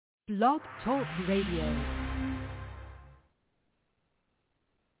Blog Talk Radio.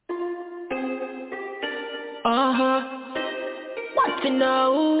 What to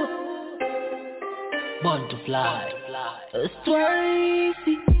know? Born to fly. It's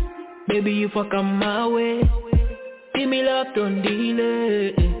crazy. Baby, you fuck on my way. Give me love, don't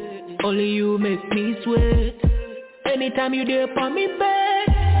delay. Only you make me sweat. Anytime you there for me, babe.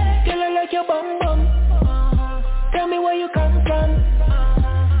 Girl, I like your bum bum. Tell me where you come from.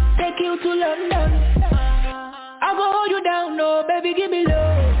 Take you to London. I go hold you down, no, baby, give me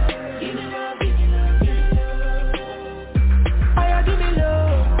love. Give me love, give me love, give me love. Fire, give me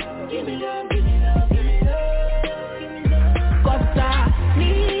love. Give me love, give me love, give me love, give me love. 'Cause I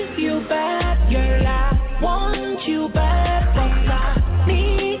need you back, girl, I want you back. 'Cause I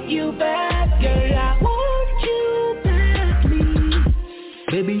need you back, girl, I want you back, me.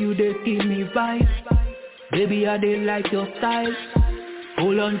 Baby, you did give me vibes. Baby, I did like your style.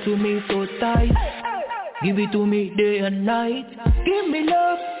 Hold on to me so tight. Give it to me day and night. Give me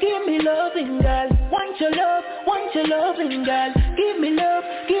loving, girl. Want your loving, girl. Give me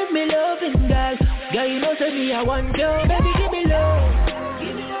loving, girl. Girl, you know say me I want you. Baby, give me love.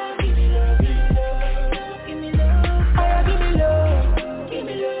 Give me love, give me love, give me love, give me love. Fire, give me love. Give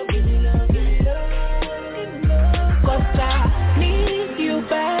me love, give me love, give me love, give me love. 'Cause I need you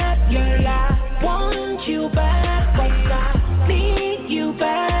back, girl. I want you back. 'Cause I need you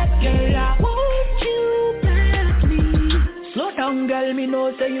back, girl. I want you back, me. Slow down, girl, me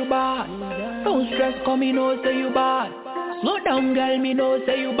know say you bad. Don't stress, come me know say you bad. Slow down, girl, me know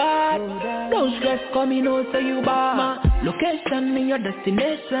say you bad. Don't stress, come me know say you bad. My location, me your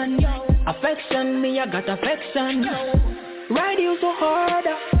destination. Affection, me I got affection. Ride you so hard,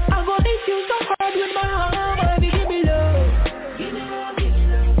 I go hit you so hard with my heart. Baby, give me love. Give me love, give me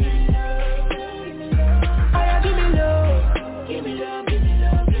love, give me love, give me love. Fire, give me love. Give me love, give me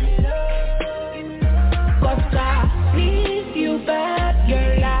love, give me love, give me love. 'Cause I need you back,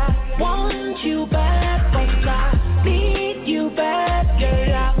 girl, I want you back. 'Cause I need you back,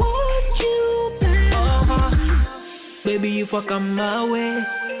 girl, I want you back. Baby, you fuck on my way.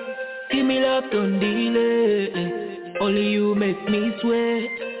 Give me love, don't delay. Only you make me sweat.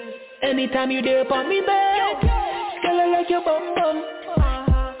 Anytime you there for me, babe. Girl, I like your bum bum.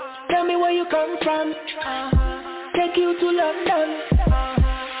 Tell me where you come from. Take you to London.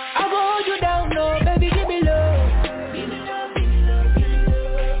 I go hold you down, no, baby, give me love. Give me love, give me love, give me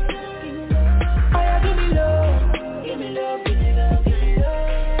love, give me love. Fire, give me love. Give me love, give me love, give me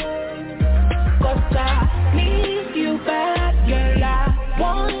love, give me love. 'Cause I need you back, girl, I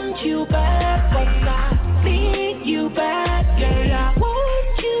want you back. 'Cause I need you back, girl, I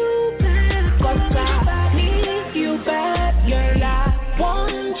want you back. 'Cause I need you back, girl, I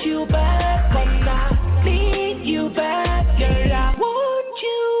want you back. 'Cause I need you back, girl, I want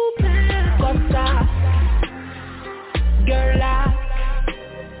you back. 'Cause I, girl, I,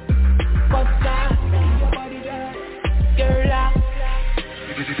 'cause I, girl, I.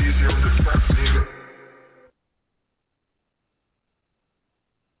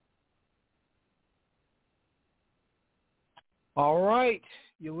 All right,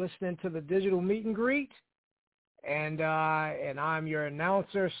 you're listening to the Digital Meet and Greet, and I'm your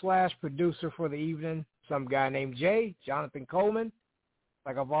announcer / producer for the evening, some guy named Jonathan Coleman,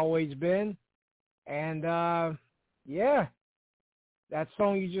 like I've always been. And yeah, that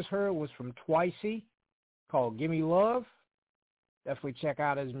song you just heard was from Twicey, called "Gimme Love." Definitely check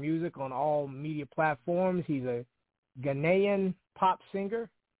out his music on all media platforms. He's a Ghanaian pop singer.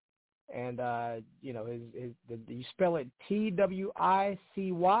 And, you know, you spell it Twicy,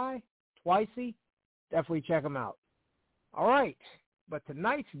 Twicey. Definitely check him out. All right. But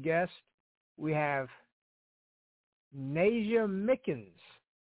tonight's guest, we have Nayjah Mickens.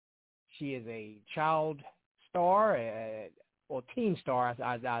 She is a child star, or teen star,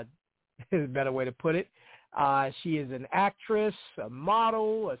 I is a better way to put it. She is an actress, a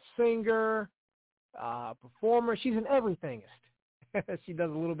model, a singer, performer. She's an everythingist. She does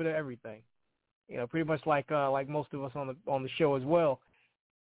a little bit of everything, you know, pretty much like most of us on the show as well.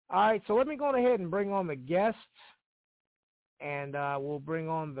 All right, so let me go ahead and bring on the guests, and we'll bring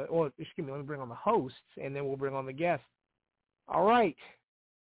on let me bring on the hosts, and then we'll bring on the guests. All right,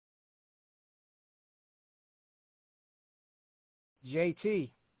 JT.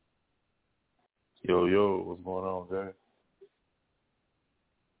 Yo, what's going on, Jay?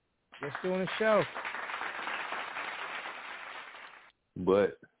 Just doing a show.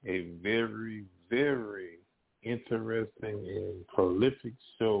 But a very, very interesting and prolific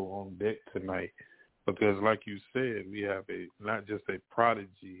show on deck tonight, because like you said, we have not just a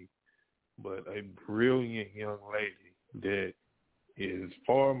prodigy, but a brilliant young lady that is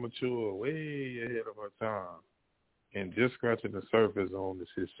far mature, way ahead of her time, and just scratching the surface on the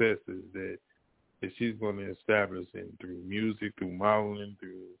successes that she's going to establish through music, through modeling,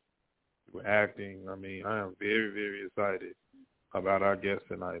 through acting. I mean, I am very, very excited about our guest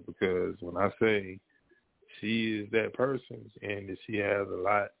tonight because when I say she is that person and that she has a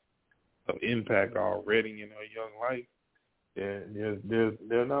lot of impact already in her young life,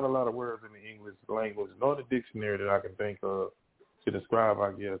 there's not a lot of words in the English language nor the dictionary that I can think of to describe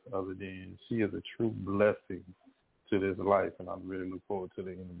our guest other than she is a true blessing to this life, and I really look forward to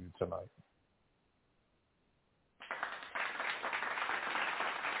the interview tonight.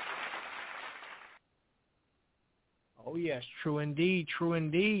 Oh, yes, true indeed, true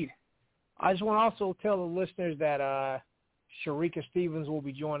indeed. I just want to also tell the listeners that Shereka Stevens will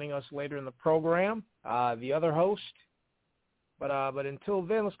be joining us later in the program, the other host. But until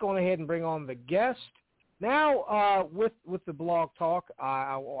then, let's go ahead and bring on the guest. Now, with the blog talk,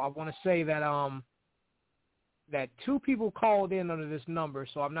 I want to say that that two people called in under this number,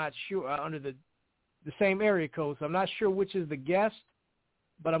 so I'm not sure under the same area code. So I'm not sure which is the guest,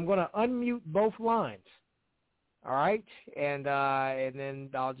 but I'm going to unmute both lines. All right, and then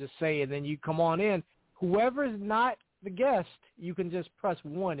I'll just say, and then you come on in. Whoever is not the guest, you can just press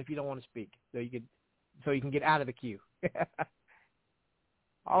 1 if you don't want to speak, so you can get out of the queue.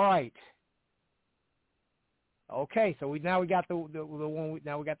 All right. Okay, so we got the one.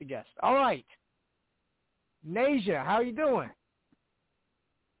 Now we got the guest. All right, Nayjah, how are you doing?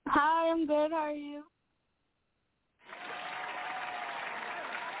 Hi, I'm good. How are you?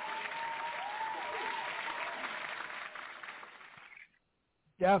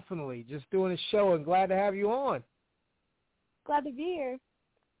 Definitely. Just doing a show and glad to have you on. Glad to be here.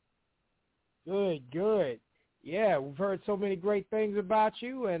 Good, good. Yeah, we've heard so many great things about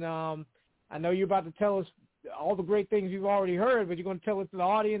you, and I know you're about to tell us all the great things you've already heard, but you're going to tell it to the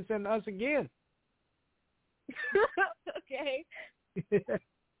audience and us again. Okay.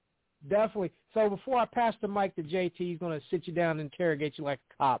 Definitely. So before I pass the mic to JT, he's going to sit you down and interrogate you like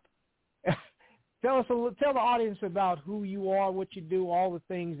a cop. Tell the audience about who you are, what you do, all the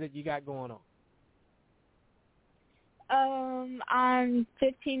things that you got going on. I'm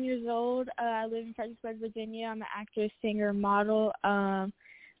 15 years old. I live in Fredericksburg, Virginia. I'm an actress, singer, model. I'm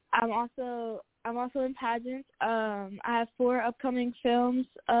also in pageants. I have 4 upcoming films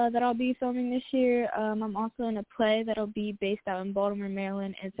that I'll be filming this year. I'm also in a play that'll be based out in Baltimore,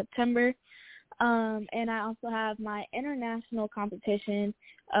 Maryland in September. And I also have my international competition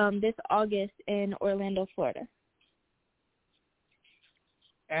this August in Orlando, Florida.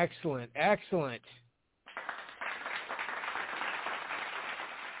 Excellent, excellent.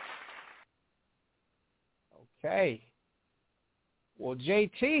 Okay. Well,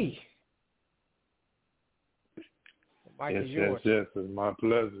 JT, the mic is yours. Yes, it's my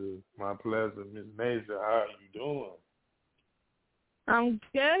pleasure. My pleasure, Miss Nayjah. How are you doing? I'm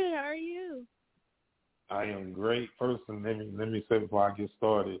good. How are you? I am great. First, let me say before I get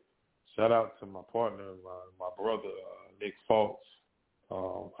started, shout out to my partner, my brother, Nick Falks.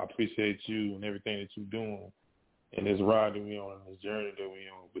 I appreciate you and everything that you're doing in this ride that we're on, in this journey that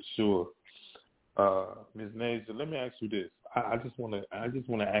we're on, for sure. Ms. Nayjah, let me ask you this. I just want to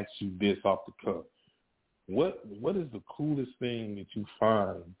ask you this off the cuff. What is the coolest thing that you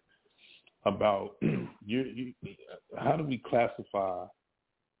find about you? How do we classify?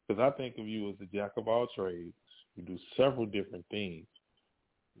 Because I think of you as a jack of all trades. You do several different things.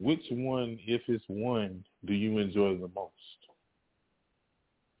 Which one, if it's one, do you enjoy the most?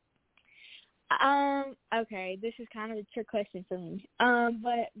 Okay, this is kind of a trick question for me.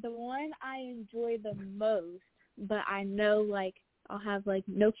 But the one I enjoy the most, but I know like I'll have like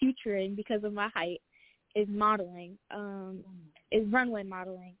no future in because of my height, is modeling. Is runway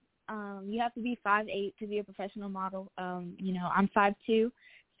modeling. You have to be 5'8" to be a professional model. I'm 5'2",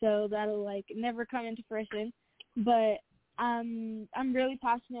 so that'll like never come into fruition. But I'm really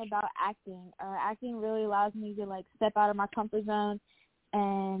passionate about acting. Acting really allows me to like step out of my comfort zone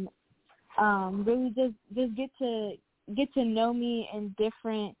and really just get to know me in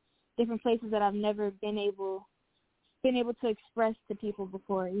different places that I've never been able to express to people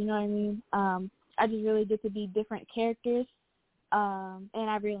before. You know what I mean? I just really get to be different characters, and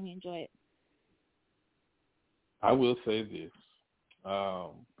I really enjoy it. I will say this.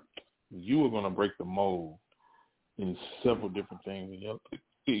 You are going to break the mold in several different things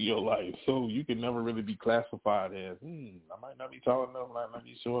in your life. So you can never really be classified as, I might not be tall enough, I might not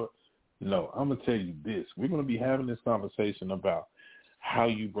be short. No, I'm going to tell you this. We're going to be having this conversation about how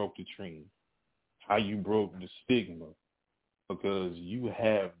you broke the trend, how you broke the stigma, because you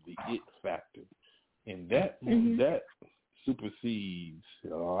have the it factor. And that supersedes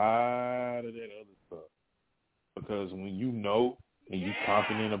a lot of that other stuff. Because when you know and you're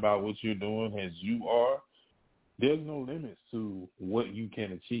confident about what you're doing as you are, there's no limits to what you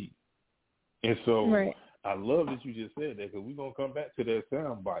can achieve. And so I love that you just said that, because we're going to come back to that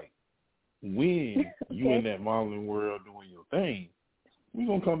sound bite. When you in that modeling world doing your thing, we're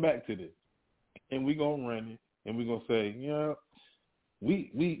going to come back to this. And we're going to run it, and we're going to say,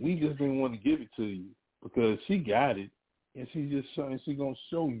 we just didn't want to give it to you because she got it, and she's going to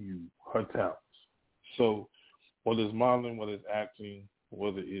show you her talents. So whether it's modeling, whether it's acting,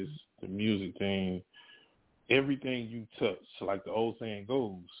 whether it's the music thing, everything you touch, like the old saying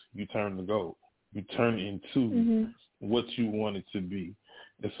goes, you turn to gold. You turn into what you want it to be.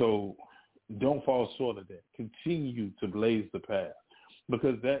 And so don't fall short of that. Continue to blaze the path,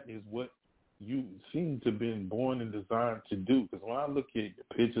 because that is what you seem to have been born and designed to do. Because when I look at your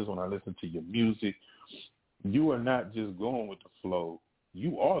pictures, when I listen to your music, you are not just going with the flow.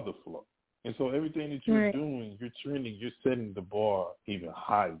 You are the flow. And so everything that you're doing, you're trending, you're setting the bar even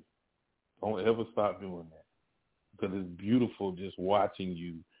higher. Don't ever stop doing that, because it's beautiful just watching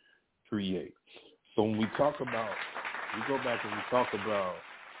you create. So when we talk about, we go back and we talk about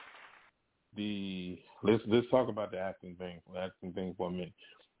let's talk about the acting thing for a minute.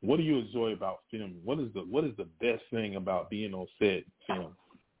 What do you enjoy about filming? What is the best thing about being on set film?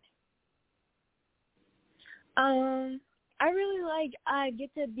 I really I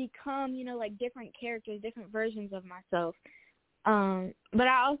get to become, different characters, different versions of myself. But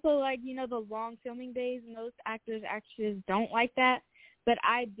I also like, the long filming days. Most actors don't like that. But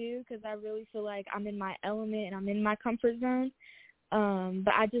I do, because I really feel like I'm in my element and I'm in my comfort zone.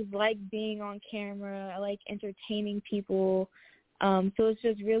 But I just like being on camera. I like entertaining people. So it's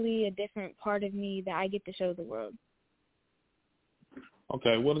just really a different part of me that I get to show the world.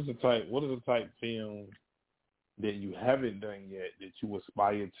 Okay, what is the type film that you haven't done yet that you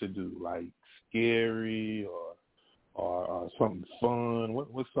aspire to do, like scary or something fun?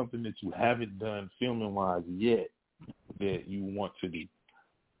 What's something that you haven't done filming wise yet that you want to do?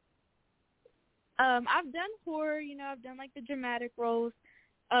 I've done horror, I've done the dramatic roles.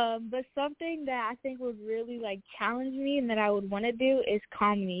 But something that I think would really challenge me and that I would want to do is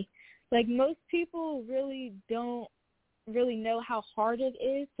comedy. Most people really don't really know how hard it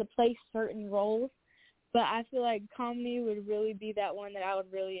is to play certain roles, but I feel like comedy would really be that one that I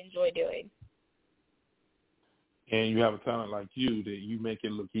would really enjoy doing. And you have a talent like you that you make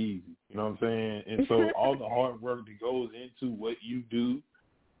it look easy. You know what I'm saying? And so all the hard work that goes into what you do,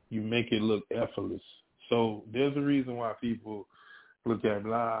 you make it look effortless. So there's a reason why people look at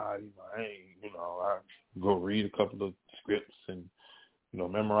I go read a couple of scripts and,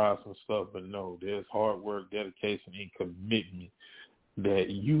 memorize some stuff. But no, there's hard work, dedication, and commitment that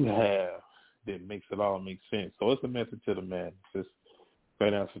you have that makes it all make sense. So it's a method to the madness. It's a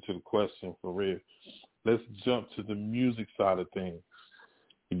great answer to the question, for real. Let's jump to the music side of things.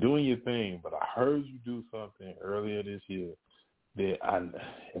 You're doing your thing, but I heard you do something earlier this year that,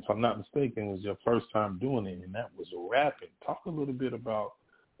 if I'm not mistaken, was your first time doing it, and that was rapping. Talk a little bit about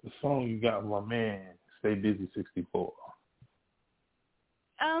the song you got with my man, Stay Busy 64.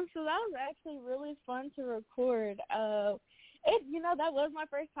 So that was actually really fun to record. That was my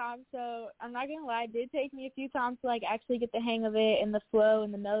first time, so I'm not going to lie, it did take me a few times to, actually get the hang of it and the flow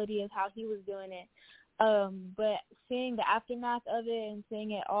and the melody of how he was doing it. But seeing the aftermath of it and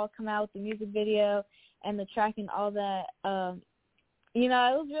seeing it all come out with the music video and the track and all that, it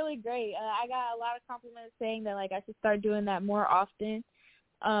was really great. I got a lot of compliments saying that, I should start doing that more often.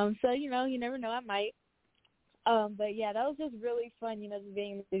 So, you never know, I might. But, yeah, that was just really fun, just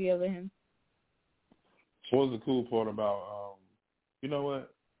being in the studio with him. What was the cool part about, you know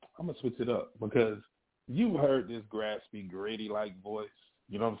what, I'm going to switch it up, because you heard this graspy, Grady-like voice,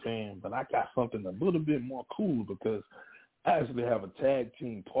 you know what I'm saying? But I got something a little bit more cool, because I actually have a tag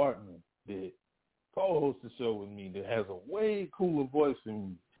team partner that co-hosts the show with me that has a way cooler voice than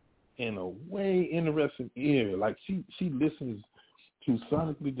me and a way interesting ear. She listens to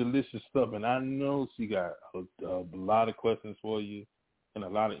sonically delicious stuff, and I know she got a lot of questions for you and a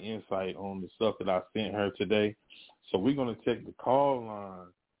lot of insight on the stuff that I sent her today. So we're going to check the call line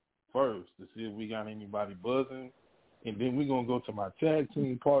first to see if we got anybody buzzing, and then we're going to go to my tag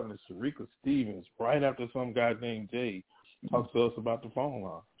team partner, Shereka Stevens, right after some guy named Jay talks to us about the phone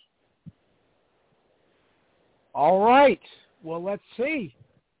line. All right. Well, let's see.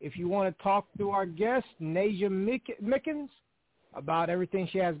 If you want to talk to our guest, Nayjah Mickens, about everything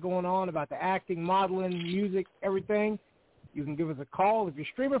she has going on, about the acting, modeling, music, everything, you can give us a call. If you're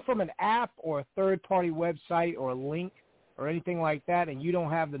streaming from an app or a third-party website or a link or anything like that, and you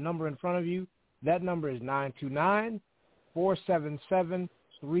don't have the number in front of you, that number is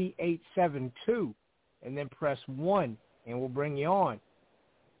 477-3872, and then press 1, and we'll bring you on.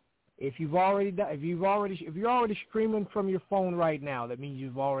 If you're already streaming from your phone right now, that means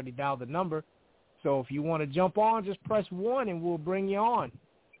you've already dialed the number. So if you want to jump on, just press 1, and we'll bring you on.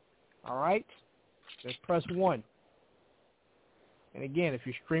 All right? Just press 1. And again, if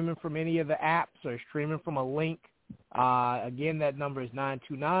you're streaming from any of the apps or streaming from a link, again, that number is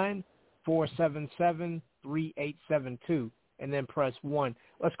 929-477-3872, and then press 1.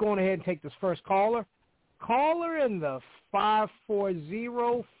 Let's go on ahead and take this first caller. Caller in the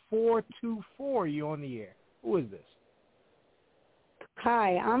 540424. You on the air. Who is this?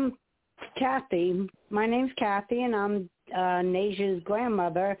 Hi, I'm Kathy. My name's Kathy, and I'm Nayjah's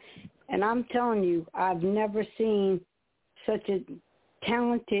grandmother. And I'm telling you, I've never seen such a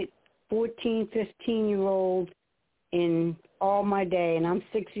talented 14, 15-year-old in all my day. And I'm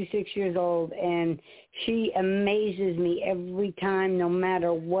 66 years old, and she amazes me every time, no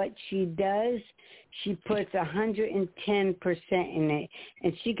matter what she does. She puts 110% in it,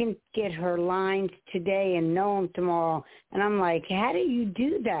 and she can get her lines today and know them tomorrow. And I'm like, how do you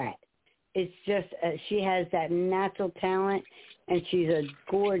do that? It's just she has that natural talent, and she's a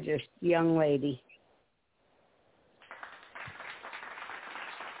gorgeous young lady.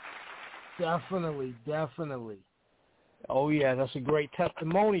 Definitely. Oh, yeah, that's a great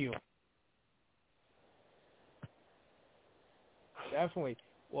testimonial. Definitely.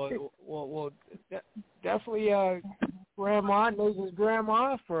 Well, definitely, Grandma, Nayjah's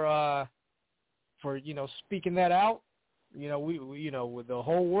grandma, for speaking that out. We the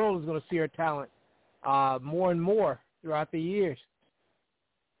whole world is going to see her talent more and more throughout the years.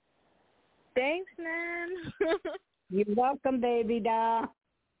 Thanks, man. You're welcome, baby doll.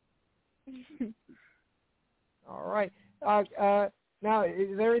 All right. Now,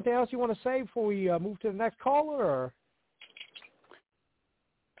 is there anything else you want to say before we move to the next caller? Or?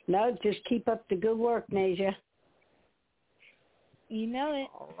 No, just keep up the good work, Nayjah. You know it.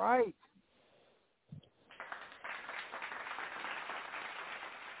 All right.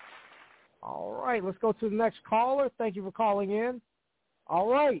 All right, let's go to the next caller. Thank you for calling in. All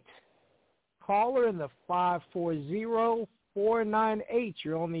right. Caller in the 540498.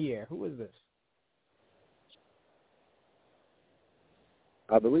 You're on the air. Who is this?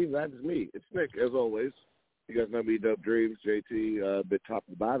 I believe that is me. It's Nick, as always. You guys know me, Dope Dreams, JT, bit top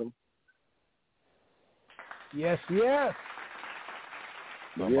to bottom. Yes. Yes,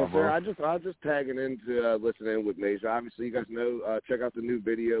 sir. I just tagging into listening with Nayjah. Obviously, you guys know, check out the new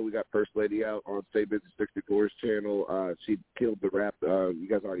video. We got First Lady out on Stay Busy 64's channel. She killed the rap. You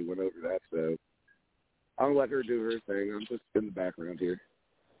guys already went over that, so I'll let her do her thing. I'm just in the background here.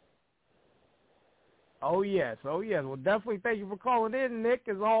 Oh, yes. Well, definitely thank you for calling in, Nick,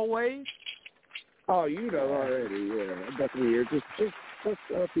 as always. Oh, you know already. Yeah, I'm definitely here. Just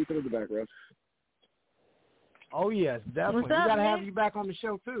people in the background. Oh, yes, definitely. What's up, we got to have Nick? you back on the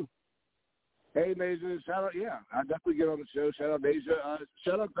show, too. Hey, Nayjah, shout out. Yeah, I definitely get on the show. Shout out Nayjah.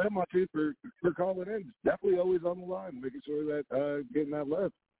 Shout out Grandma, too, for calling in. Definitely always on the line, making sure that getting that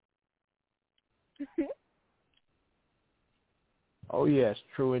love. Oh, yes,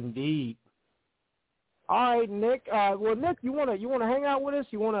 true indeed. All right, Nick. Nick, you wanna hang out with us?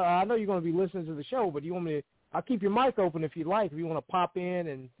 I know you're gonna be listening to the show, but you want me to? I'll keep your mic open if you like. If you want to pop in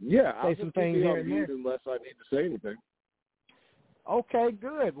and say some things here and there. Unless I need to say anything. Okay,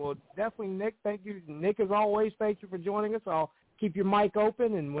 good. Well, definitely, Nick. Thank you, Nick. As always, thank you for joining us. I'll keep your mic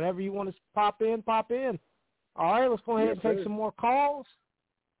open, and whenever you want to pop in, pop in. All right, let's go ahead and take some more calls.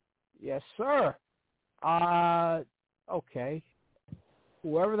 Yes, sir. Okay.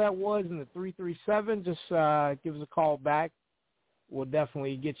 Whoever that was in the 337, just give us a call back. We'll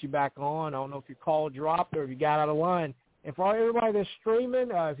definitely get you back on. I don't know if your call dropped or if you got out of line. And for everybody that's streaming,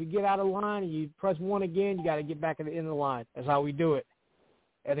 if you get out of line and you press 1 again, you got to get back at the end of the line. That's how we do it.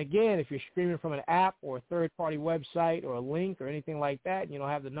 And again, if you're streaming from an app or a third-party website or a link or anything like that, and you don't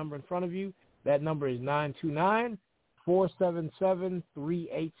have the number in front of you, that number is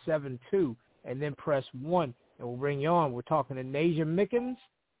 929-477-3872, and then press 1. And we'll bring you on. We're talking to Nayjah Mickens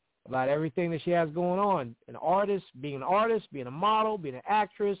about everything that she has going on. Being an artist, being a model, being an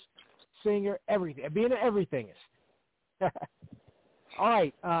actress, singer, everything. Being an everythingist. All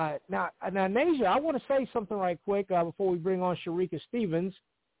right. Now, Nayjah, I want to say something right quick before we bring on Shereka Stevens.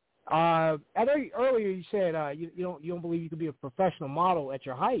 I know earlier you said you don't believe you could be a professional model at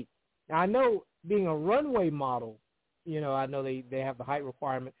your height. Now, I know being a runway model, I know they have the height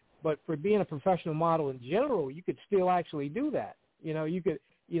requirement. But for being a professional model in general, you could still actually do that. You could,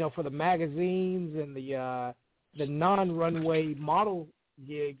 for the magazines and the non-runway model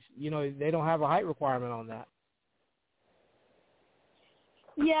gigs, they don't have a height requirement on that.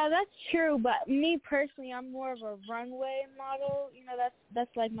 Yeah, that's true. But me personally, I'm more of a runway model. You know,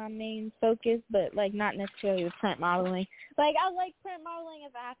 that's like my main focus, but like not necessarily the print modeling. Like I like print modeling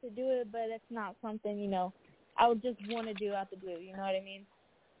if I have to do it, but it's not something I would just want to do out the blue. You know what I mean?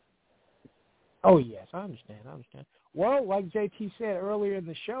 Oh yes, I understand. Well, like JT said earlier in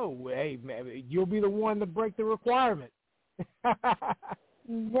the show, hey, man, you'll be the one to break the requirement.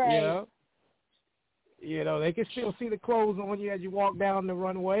 Right. They can still see the clothes on you as you walk down the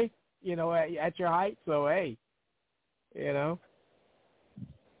runway, at your height. So, hey, So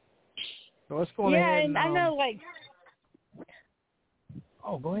let's go ahead and I know,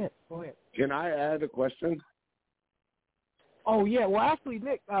 Oh, go ahead. Can I add a question? Oh, yeah. Well, actually,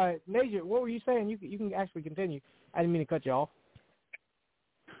 Nick, Nayjah, what were you saying? You can actually continue. I didn't mean to cut you off.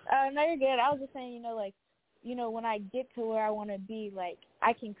 No, you're good. I was just saying, when I get to where I want to be, like,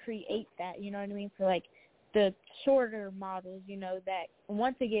 I can create that, you know what I mean, for, like, the shorter models, that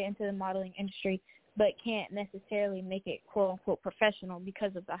want to get into the modeling industry but can't necessarily make it, quote-unquote, professional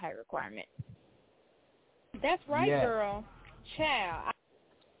because of the high requirement. That's right, yes. girl. Child.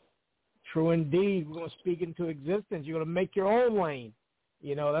 True indeed. We're going to speak into existence. You're going to make your own lane.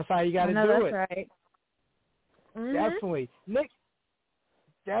 That's how you got to do that's it. That's right. Mm-hmm. Definitely. Nick,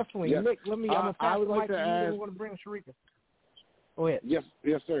 Yes. Nick, let me, I'm going to pass the mic to you, and we're going to bring Shereka. Go ahead. Yes,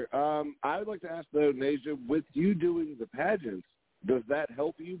 sir. I would like to ask, though, Nayjah, with you doing the pageants, does that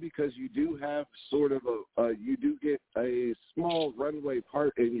help you because you do have sort of you do get a small runway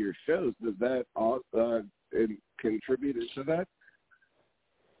part in your shows? Does that contribute into that?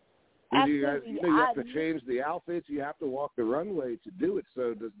 Absolutely. You have to change the outfits. You have to walk the runway to do it.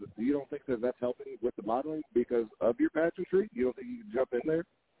 So you don't think that's helping with the modeling because of your pageantry? You don't think you can jump in there?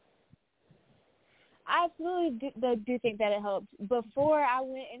 I absolutely do think that it helps. Before I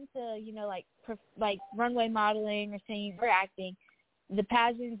went into, like runway modeling or singing or acting, the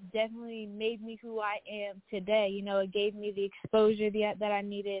pageants definitely made me who I am today. It gave me the exposure that I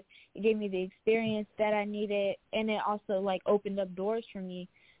needed. It gave me the experience that I needed, and it also, like, opened up doors for me.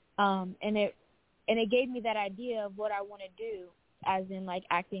 And it gave me that idea of what I want to do, as in, like,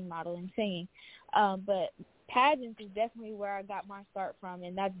 acting, modeling, singing. But pageants is definitely where I got my start from,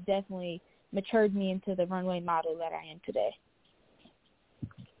 and that's definitely matured me into the runway model that I am today.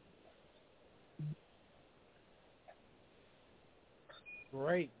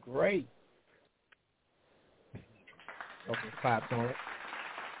 Great. Okay, claps on it.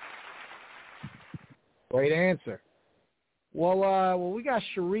 Great answer. Well, we got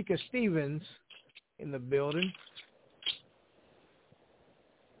Shereka Stevens in the building.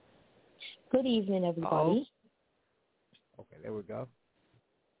 Good evening, everybody. Okay, there we go.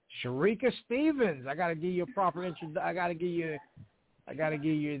 Shereka Stevens. I gotta give you a proper introduction. I gotta give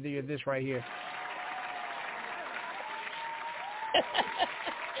you this right here.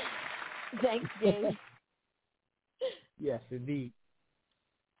 Thanks, Dave. Yes, indeed.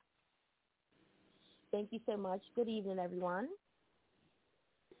 Thank you so much. Good evening, everyone.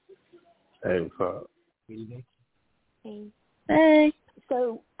 Hey, what's up? Good evening. Hey.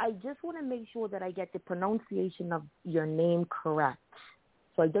 So I just want to make sure that I get the pronunciation of your name correct,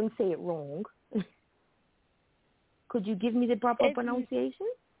 so I don't say it wrong. Could you give me the proper pronunciation?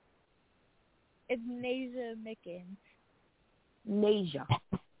 It's Nayjah Mickens. Nayjah.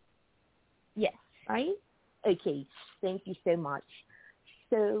 Yes, right? Okay, thank you so much.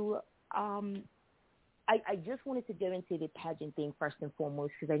 So I just wanted to go into the pageant thing first and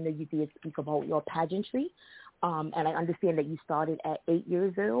foremost, because I know you did speak about your pageantry, and I understand that you started at 8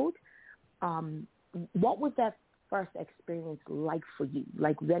 years old. What was that first experience like for you?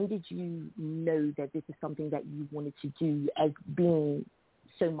 Like, when did you know that this is something that you wanted to do as being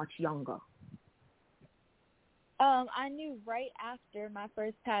so much younger? I knew right after my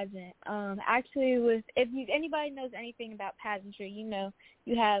first pageant. Actually, if anybody knows anything about pageantry,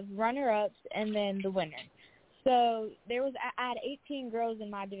 you have runner-ups and then the winner. So I had 18 girls in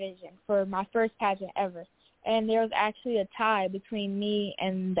my division for my first pageant ever, and there was actually a tie between me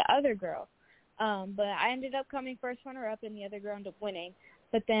and the other girl. But I ended up coming first runner-up, and the other girl ended up winning.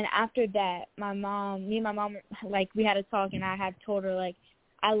 But then after that, me and my mom, like, we had a talk, and I had told her, like,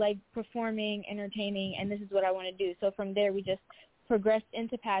 I like performing, entertaining, and this is what I want to do. So from there, we just progressed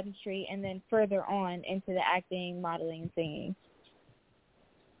into pageantry and then further on into the acting, modeling, and singing.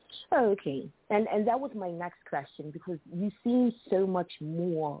 Oh, okay. And that was my next question, because you seem so much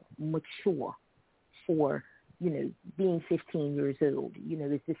more mature for, being 15 years old.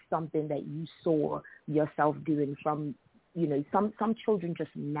 Is this something that you saw yourself doing from some children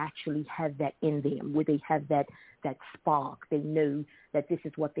just naturally have that in them, where they have that spark. They know that this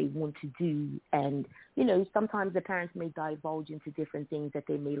is what they want to do. And, sometimes the parents may divulge into different things that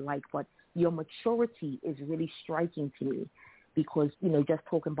they may like, but your maturity is really striking to me because, just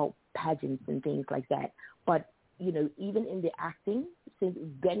talking about pageants and things like that. But, even in the acting, since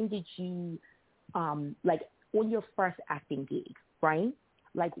when did you, on your first acting gig, right?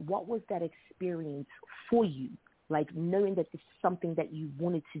 Like, what was that experience for you? Like, knowing that this is something that you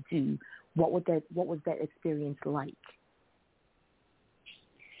wanted to do, what was that experience like?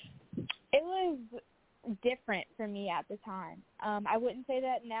 It was different for me at the time. I wouldn't say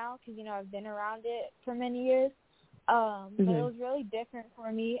that now because, I've been around it for many years. But it was really different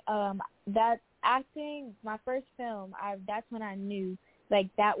for me. That acting, my first film, that's when I knew, like,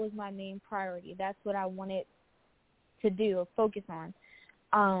 that was my main priority. That's what I wanted to do or focus on.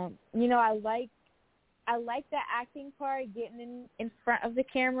 I like the acting part, getting in front of the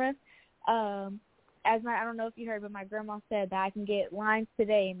camera. I don't know if you heard, but my grandma said that I can get lines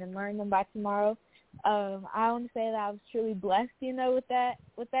today and then learn them by tomorrow. I want to say that I was truly blessed, with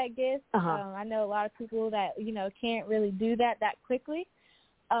that gift. I know a lot of people that, can't really do that quickly.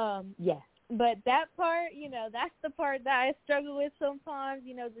 Yes. But that part, that's the part that I struggle with sometimes,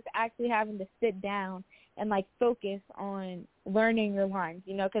 just actually having to sit down and, like, focus on learning your lines,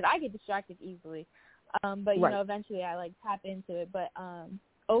 because I get distracted easily. But, eventually I, like, tap into it. But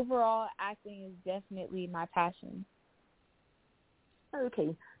overall, acting is definitely my passion.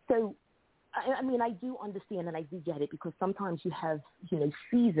 Okay. So, I mean, I do understand and I do get it because sometimes you have,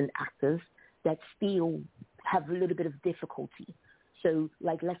 seasoned actors that still have a little bit of difficulty. So,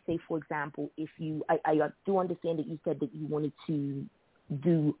 like, let's say, for example, I do understand that you said that you wanted to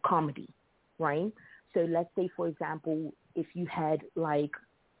do comedy, right? So let's say, for example, if you had, like,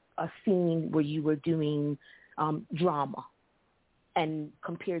 a scene where you were doing drama and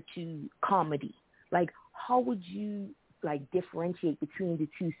compared to comedy, like, how would you, like, differentiate between the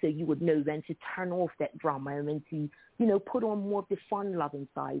two so you would know when to turn off that drama and when to, put on more of the fun-loving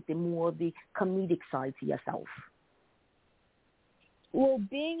side, the more of the comedic side to yourself? Well,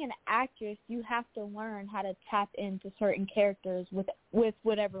 being an actress, you have to learn how to tap into certain characters with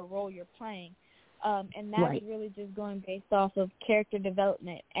whatever role you're playing. And that's really just going based off of character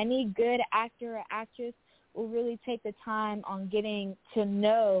development. Any good actor or actress will really take the time on getting to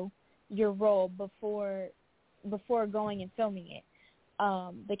know your role before going and filming it.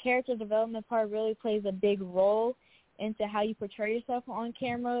 The character development part really plays a big role into how you portray yourself on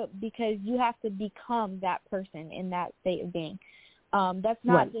camera because you have to become that person in that state of being. That's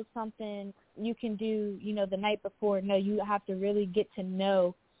not just something you can do, the night before. No, you have to really get to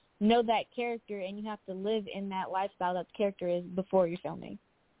know that character, and you have to live in that lifestyle that the character is before you're filming.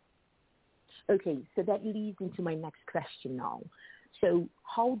 Okay, so that leads into my next question now. So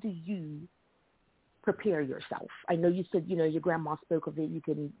how do you prepare yourself? I know you said, your grandma spoke of it, you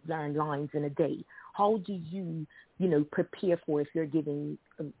can learn lines in a day. How do you, prepare for if you're giving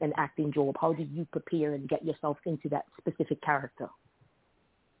an acting job? How do you prepare and get yourself into that specific character?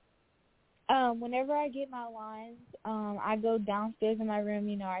 Whenever I get my lines, I go downstairs in my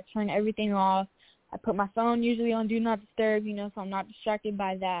room, I turn everything off. I put my phone usually on Do Not Disturb, so I'm not distracted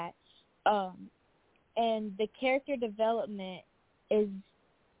by that. And the character development is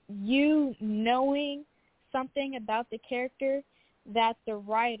you knowing something about the character that the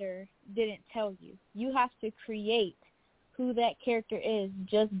writer didn't tell you. You have to create who that character is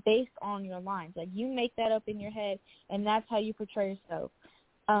just based on your lines. Like, you make that up in your head, and that's how you portray yourself.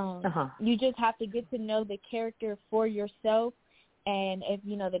 You just have to get to know the character for yourself, and if,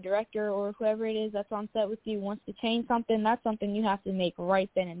 the director or whoever it is that's on set with you wants to change something, that's something you have to make right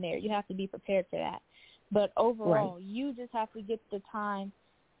then and there. You have to be prepared for that. But overall, you just have to get the time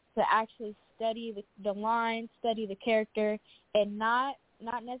to actually study the lines, study the character, and not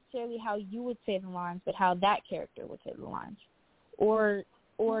necessarily how you would say the lines, but how that character would say the lines, or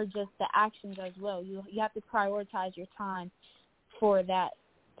just the actions as well. You have to prioritize your time for that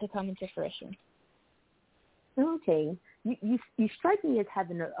to come into fruition. Okay, you strike me as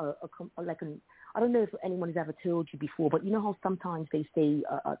having I don't know if anyone has ever told you before, but you know how sometimes they say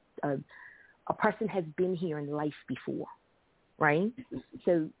a person has been here in life before, right?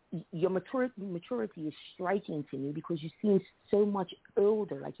 So your maturity is striking to me because you seem so much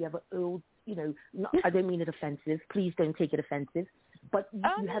older. Like, you have an old, I don't mean it offensive. Please don't take it offensive. But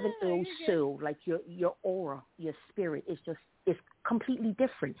you have an old soul. Like, your aura, your spirit is completely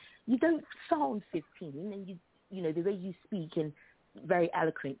different. You don't sound 15, and the way you speak, and very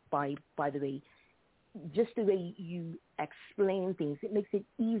eloquent, by the way. Just the way you explain things, it makes it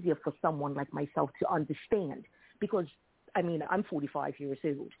easier for someone like myself to understand. Because I'm 45 years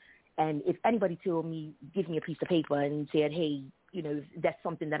old. And if anybody told me, give me a piece of paper and said, hey, that's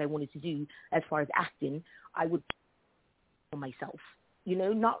something that I wanted to do as far as acting, I would for myself,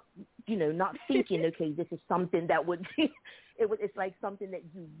 not thinking, okay, this is something that would, it's like something that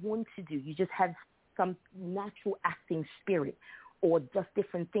you want to do. You just have some natural acting spirit or just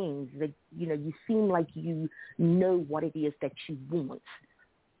different things that, you seem like you know what it is that you want.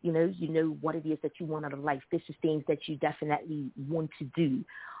 You know what it is that you want out of life. This is things that you definitely want to do.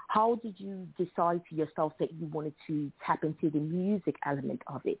 How did you decide to yourself that you wanted to tap into the music element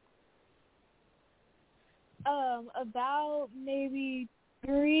of it? About maybe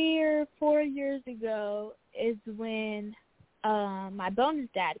 3 or 4 years ago is when my bonus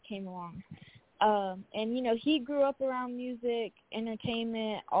dad came along. And, he grew up around music,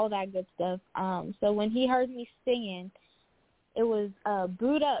 entertainment, all that good stuff. So when he heard me singing, it was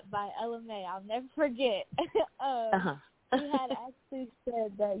Boot Up by LMA. I'll never forget. He had actually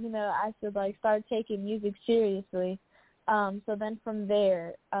said that, I should, start taking music seriously. So then from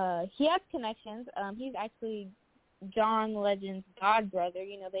there, he has connections. He's actually John Legend's god brother.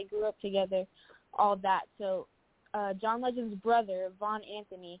 They grew up together, all that. So John Legend's brother, Vaughn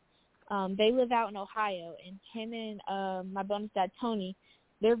Anthony, they live out in Ohio, and him and my bonus dad, Tony,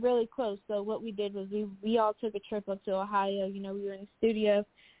 they're really close. So what we did was we all took a trip up to Ohio. We were in the studio.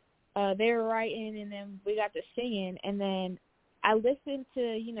 They were writing, and then we got to singing. And then I listened to,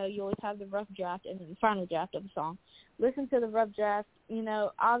 you always have the rough draft and the final draft of a song. Listen to the rough draft.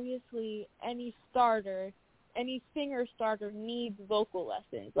 Obviously any singer starter needs vocal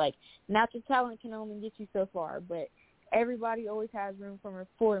lessons. Like, natural talent can only get you so far, but everybody always has room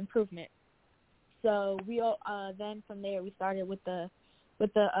for improvement. So we all, then from there we started with the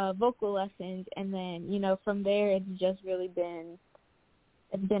vocal lessons, and then from there it's just really been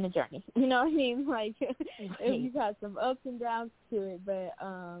a journey. You know what I mean? Like you've had some ups and downs to it, but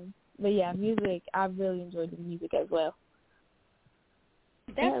yeah, music. I've really enjoyed the music as well.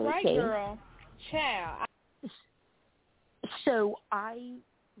 That's right, girl. Child. So I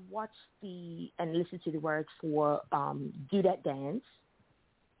watched and listened to the words for Do That Dance,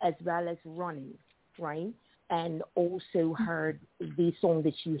 as well as Running, right? And also heard the song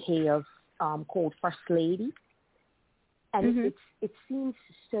that you have called First Lady. And it seems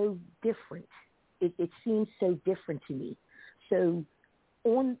so different. It seems so different to me. So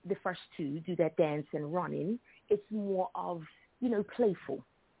on the first two, Do That Dance and Running, it's more of, playful.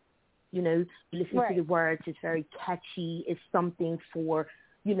 You listen to the words, it's very catchy. It's something for,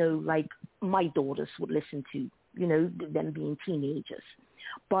 like my daughters would listen to, them being teenagers.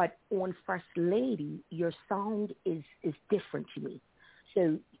 But on First Lady, your sound is different to me.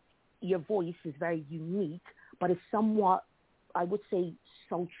 So your voice is very unique, but it's somewhat, I would say,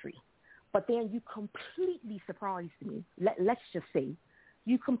 sultry. But then you completely surprised me. Let's just say,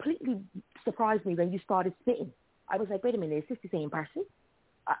 you completely surprised me when you started spitting. I was like, wait a minute, is this the same person?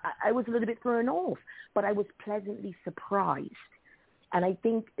 I was a little bit thrown off, but I was pleasantly surprised. And I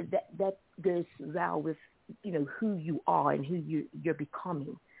think that goes well with, who you are and who you're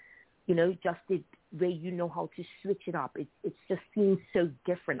becoming. Just the way you know how to switch it up. It just seems so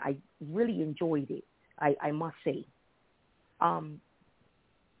different. I really enjoyed it, I must say.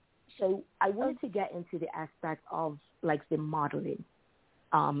 So I wanted to get into the aspect of, like, the modeling.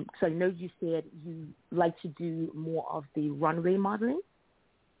 So I know you said you like to do more of the runway modeling.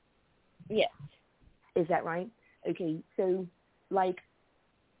 Yes. Is that right? Okay, so, like,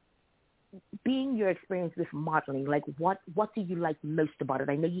 being your experience with modeling, like, what do you like most about it?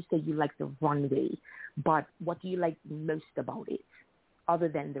 I know you say you like the runway, but what do you like most about it, other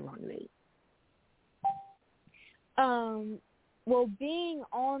than the runway? Well, being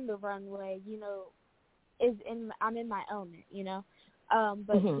on the runway, I'm in my element,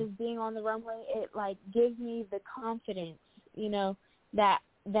 but just being on the runway, it, like, gives me the confidence,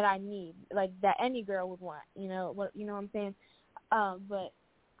 that I need, like, that any girl would want, what I'm saying? But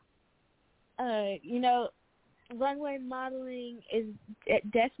runway modeling is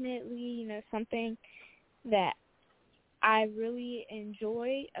definitely, something that I really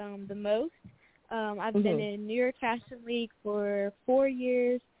enjoy the most. I've been in New York Fashion Week for 4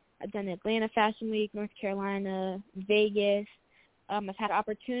 years. I've done Atlanta Fashion Week, North Carolina, Vegas. I've had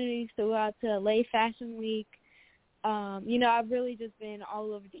opportunities to go out to LA Fashion Week. I've really just been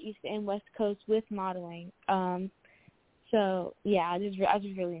all over the East and West Coast with modeling. So yeah, I just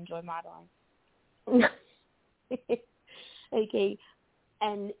really enjoy modeling. Okay,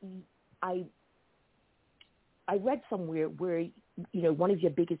 and I read somewhere where one of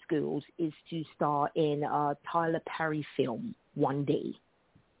your biggest goals is to star in a Tyler Perry film one day.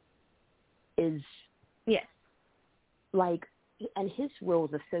 Yes. like, and his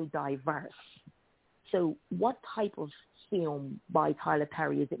roles are so diverse. So what type of film by Tyler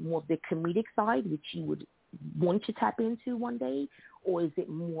Perry? Is it more of the comedic side, which you would want to tap into one day, or is it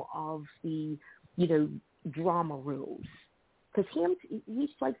more of the, you know, drama roles? Because he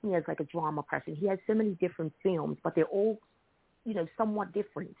strikes me as like a drama person. He has so many different films, but they're all, you know, somewhat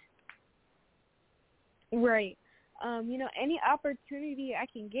different. Right. You know, any opportunity I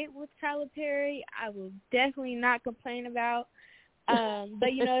can get with Tyler Perry, I will definitely not complain about.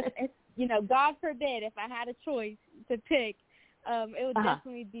 But, you know, if you know, God forbid, if I had a choice to pick, it would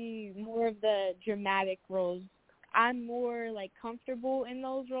definitely be more of the dramatic roles. I'm more, like, comfortable in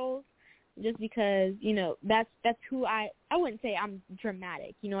those roles just because, you know, that's who I wouldn't say I'm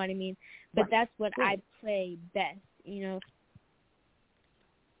dramatic, you know what I mean? But that's what I play best, you know.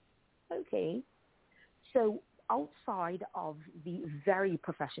 Okay. So outside of the very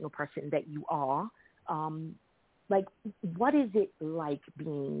professional person that you are, like, what is it like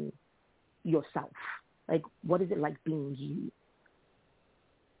being yourself? Like, what is it like being you?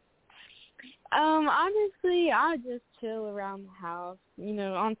 Honestly, I just chill around the house, you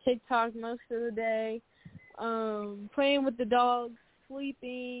know, on TikTok most of the day, playing with the dogs,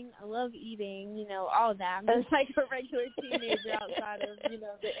 sleeping. I love eating, you know, all that. I'm just like a regular teenager outside of, you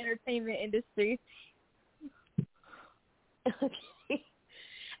know, the entertainment industry. Okay.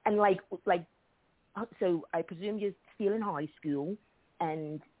 And like, so I presume you're still in high school,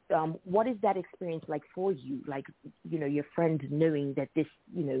 and what is that experience like for you? Like, you know, your friend knowing that this,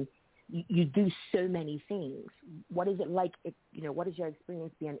 you know, you do so many things. What is it like, you know, what is your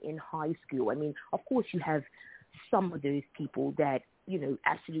experience being in high school? I mean, of course you have some of those people that, you know,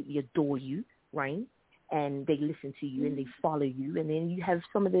 absolutely adore you, right? And they listen to you and they follow you. And then you have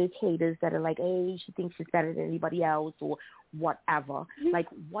some of those haters that are like, hey, she thinks she's better than anybody else or whatever. Like,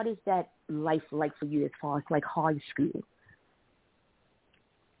 what is that life like for you as far as, like, high school?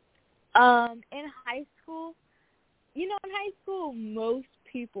 In high school, you know, in high school, most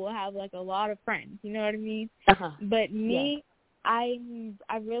people have, like, a lot of friends, you know what I mean? But me, I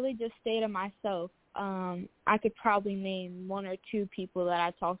really just stay to myself. I could probably name one or two people that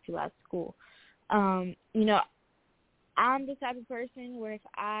I talk to at school. You know, I'm the type of person where if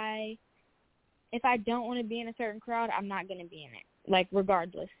I don't want to be in a certain crowd, I'm not going to be in it, like,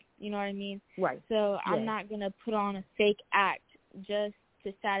 regardless. You know what I mean? Right. So I'm not going to put on a fake act just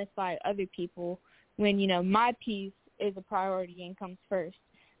to satisfy other people when, you know, my peace is a priority and comes first.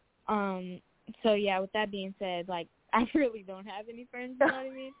 So, yeah, with that being said, like, I really don't have any friends, you know what I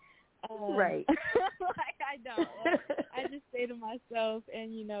mean? Right. Like, I don't. Like, I just stay to myself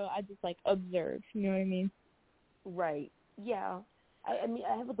and, you know, I just, like, observe, you know what I mean? Right. Yeah. I mean,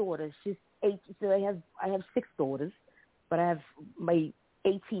 I have a daughter. She's 8, so I have 6 daughters, but I have my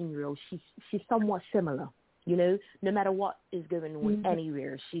 18-year-old. She's somewhat similar. You know, no matter what is going on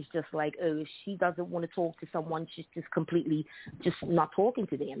anywhere, she's just like, oh, if she doesn't want to talk to someone, she's just completely just not talking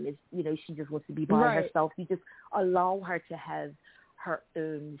to them. It's, you know, she just wants to be by herself. You just allow her to have her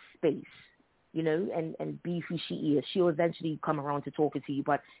own space, you know, and be who she is. She'll eventually come around to talking to you.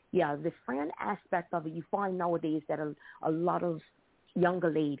 But, yeah, the friend aspect of it, you find nowadays that a lot of younger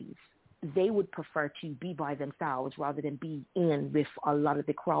ladies, they would prefer to be by themselves rather than be in with a lot of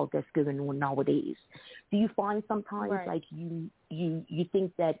the crowd that's going on nowadays. Do you find sometimes like you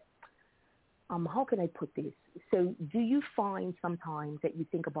think that, how can I put this? So do you find sometimes that you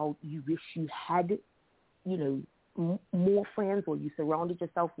think about you wish you had, you know, more friends, or you surrounded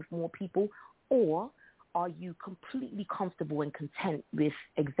yourself with more people, or are you completely comfortable and content with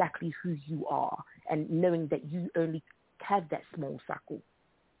exactly who you are and knowing that you only have that small circle?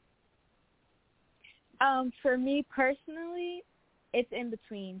 For me personally, it's in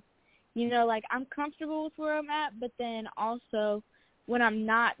between. You know, like, I'm comfortable with where I'm at, but then also when I'm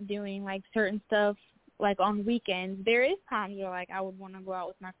not doing, like, certain stuff, like, on weekends, there is times where, like, I would want to go out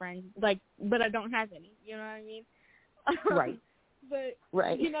with my friends, like, but I don't have any, you know what I mean? Right.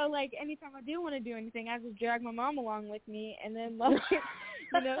 But, you know, like, anytime I do want to do anything, I just drag my mom along with me, and then, like,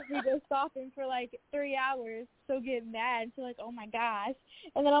 you know, we go shopping for, like, 3 hours, she'll get mad, she's like, oh, my gosh,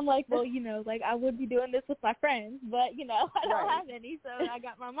 and then I'm like, well, you know, like, I would be doing this with my friends, but, you know, I don't have any, so I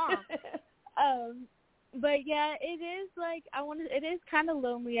got my mom. But, yeah, it is, like, it is kind of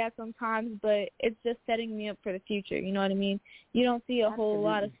lonely at some times, but it's just setting me up for the future, you know what I mean? You don't see a whole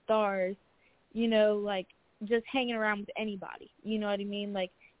lot of stars, you know, like, just hanging around with anybody, you know what I mean? Like,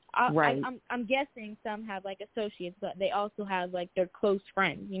 I'm guessing some have, like, associates, but they also have, like, their close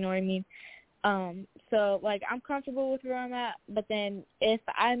friends, you know what I mean? So, like, I'm comfortable with where I'm at, but then if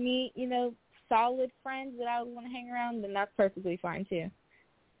I meet, you know, solid friends that I would want to hang around, then that's perfectly fine, too.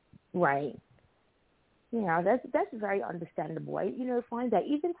 Right. Yeah, that's very understandable. I find that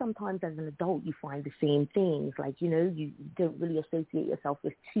even sometimes as an adult, you find the same things. Like, you don't really associate yourself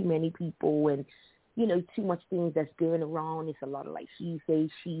with too many people and, too much things that's going around. It's a lot of like she say,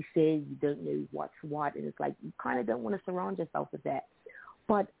 she said, you don't know what's what. And it's like, you kind of don't want to surround yourself with that.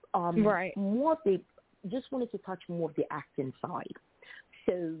 But right. Just wanted to touch more of the acting side.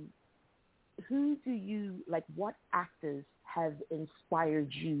 So who do you, like, what actors have inspired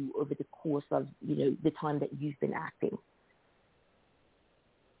you over the course of, the time that you've been acting?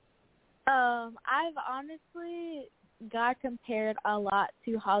 I've honestly got compared a lot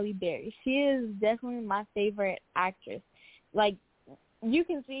to Halle Berry. She is definitely my favorite actress. Like, you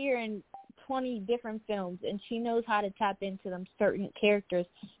can see her in 20 different films, and she knows how to tap into them certain characters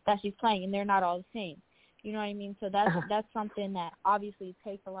that she's playing, and they're not all the same. You know what I mean? So that's something that obviously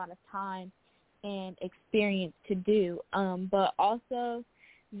takes a lot of time and experience to do. But also,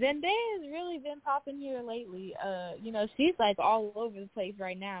 Zendaya has really been popping here lately. She's like all over the place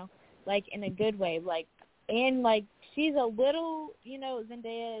right now, like in a good way. Like, and like she's a little,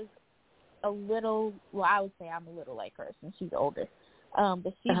 Zendaya is a little. Well, I would say I'm a little like her since she's older.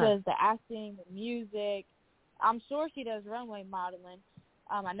 But she does the acting, the music. I'm sure she does runway modeling.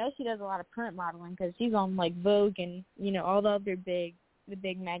 I know she does a lot of print modeling because she's on like Vogue and all the other big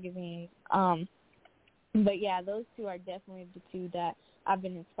magazines. But yeah, those two are definitely the two that I've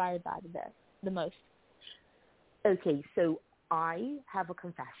been inspired by the most. Okay, so I have a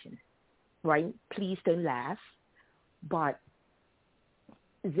confession, right? Please don't laugh, but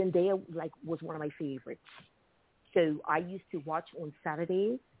Zendaya was one of my favorites. So I used to watch on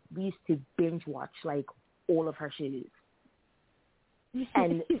Saturdays. We used to binge watch all of her shows.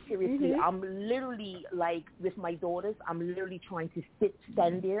 And seriously, I'm literally with my daughters, I'm literally trying to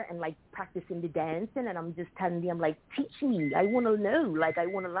stand there and practicing the dancing, and I'm just telling them teach me. I want to know, I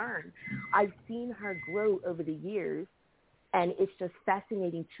want to learn. I've seen her grow over the years, and it's just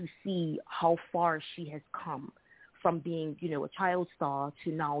fascinating to see how far she has come from being, a child star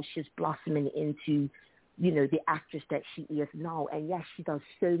to now she's blossoming into, the actress that she is now. And yes, she does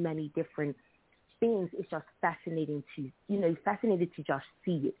so many different things. It's just fascinating to just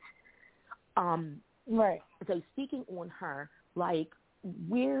see it. Right. So speaking on her,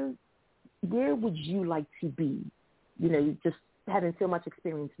 where would you like to be? Just having so much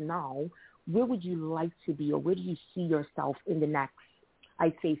experience now, where would you like to be, or where do you see yourself in the next,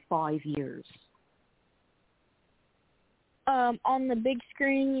 I'd say, 5 years? On the big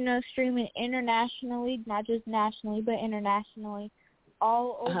screen, streaming internationally, not just nationally, but internationally,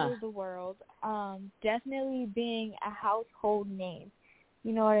 all over the world. Definitely being a household name.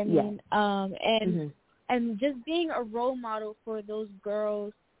 You know what I mean? Yeah. And just being a role model for those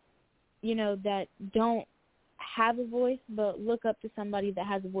girls, that don't have a voice but look up to somebody that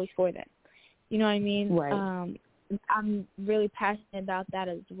has a voice for them. You know what I mean? Right. I'm really passionate about that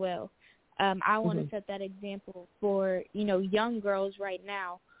as well. I want to set that example for, young girls right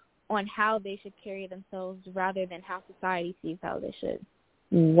now on how they should carry themselves rather than how society sees how they should.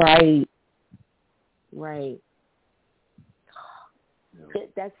 Right.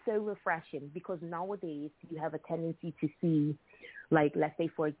 That's so refreshing, because nowadays you have a tendency to see, let's say,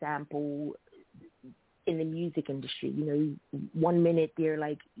 for example, in the music industry, 1 minute they're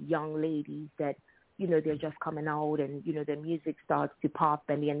young ladies that, they're just coming out and, their music starts to pop,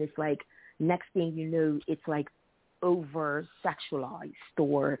 and then it's next thing you know, it's over sexualized,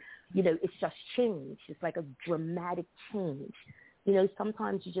 or, it's just changed. It's a dramatic change.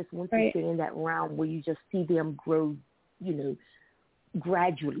 Sometimes you just want to stay in that realm where you just see them grow,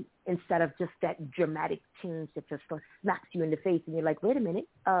 gradually, instead of just that dramatic change that just smacks you in the face, and you're like, wait a minute,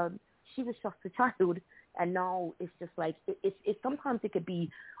 she was just a child, and now it's just it's sometimes it could be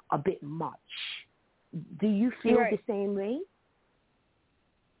a bit much. Do you feel the same way?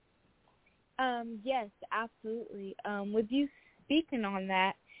 Yes, absolutely. With you speaking on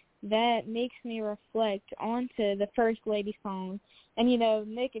that, that makes me reflect onto the First Lady song. And,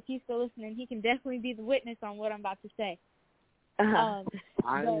 Nick, if he's still listening, he can definitely be the witness on what I'm about to say. I'm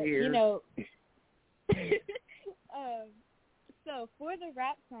here. So for the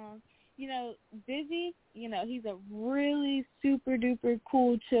rap song, Busy, he's a really super duper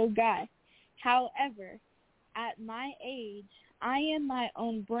cool, chill guy. However, at my age, I am my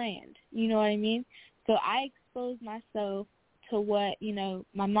own brand. You know what I mean? So I expose myself to what,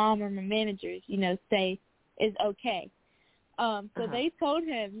 my mom or my managers, say is okay. So they told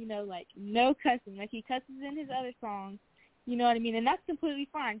him, no cussing. He cusses in his other songs. You know what I mean? And that's completely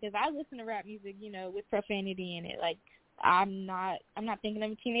fine, because I listen to rap music, with profanity in it. I'm not thinking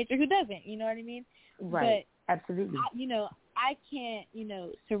I'm a teenager who doesn't. You know what I mean? Right. But absolutely. I can't,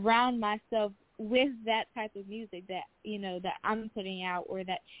 surround myself with that type of music that, you know, that I'm putting out or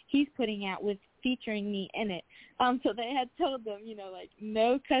that he's putting out with featuring me in it. So they had told them, you know, like,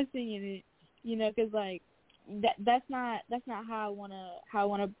 no cussing in it, you know, because, like, that's not how I want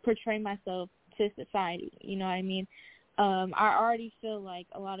to portray myself to society. You know what I mean? I already feel like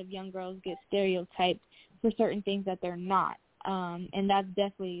a lot of young girls get stereotyped for certain things that they're not. And that's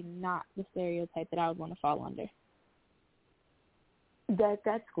definitely not the stereotype that I would want to fall under.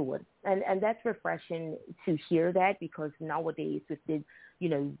 That's good, and that's refreshing to hear that, because nowadays with the, you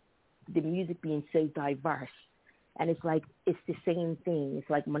know, the music being so diverse, and it's like it's the same thing. It's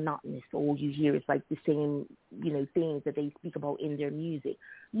like monotonous. All you hear is like the same, you know, things that they speak about in their music.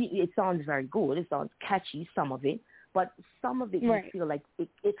 It sounds very good. It sounds catchy, some of it, but some of it right. you feel like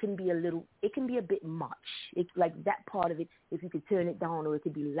it can be a bit much. It's like that part of it, if you could turn it down or it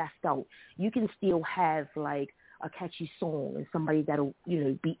could be left out, you can still have like a catchy song and somebody that'll, you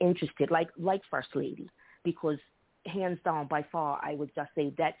know, be interested, like First Lady, because hands down, by far, I would just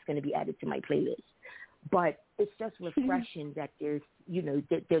say that's going to be added to my playlist. But it's just refreshing that there's, you know,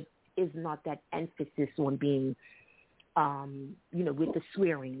 that there is not that emphasis on being, you know, with the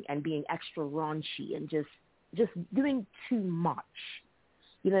swearing and being extra raunchy and just doing too much.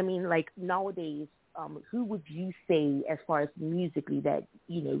 You know what I mean? Like nowadays, who would you say, as far as musically, that,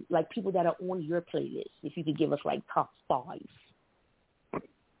 you know, like people that are on your playlist, if you could give us like top 5?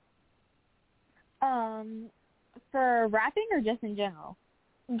 For rapping or just in general?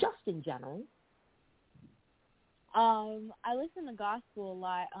 Just in general. I listen to gospel a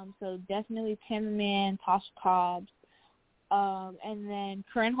lot, so definitely Timmerman, Tasha Cobbs, and then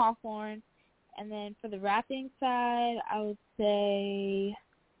Corinne Hawthorne. And then for the rapping side, I would say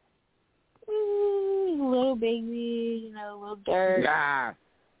Lil Baby, you know, Lil Durk. Nah.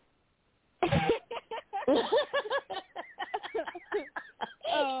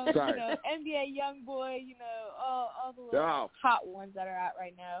 You know, NBA Youngboy, you know, all the little hot ones that are out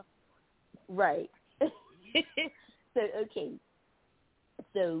right now. Right. So, okay.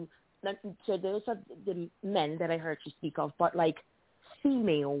 So those are the men that I heard you speak of, but like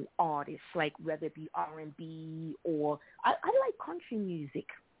female artists, like whether it be R&B or I like country music.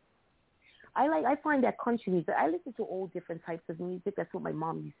 I find that country music, I listen to all different types of music. That's what my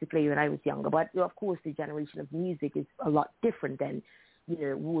mom used to play when I was younger. But, of course, the generation of music is a lot different than, you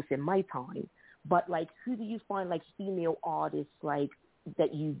know, was in my time. But, like, who do you find, like, female artists, like,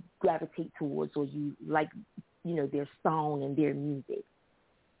 that you gravitate towards or you like, you know, their song and their music?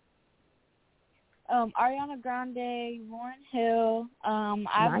 Ariana Grande, Lauryn Hill.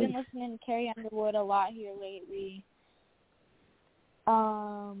 I've been listening to Carrie Underwood a lot here lately.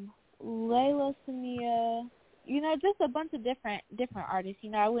 Layla Samia, you know, just a bunch of different artists.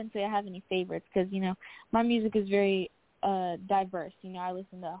 You know, I wouldn't say I have any favorites because, you know, my music is very diverse. You know, I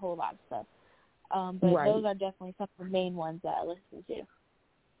listen to a whole lot of stuff. But right. Those are definitely some of the main ones that I listen to.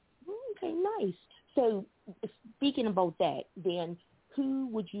 Okay, nice. So speaking about that, then who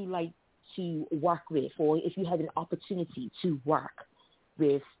would you like to work with, or if you had an opportunity to work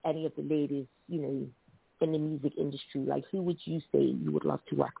with any of the ladies, you know, in the music industry, like who would you say you would love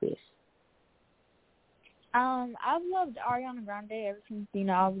to work with? I've loved Ariana Grande ever since, you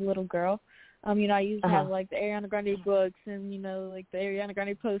know, I was a little girl. You know, I used to have like the Ariana Grande books and, you know, like the Ariana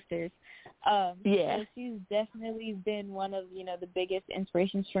Grande posters. So she's definitely been one of, you know, the biggest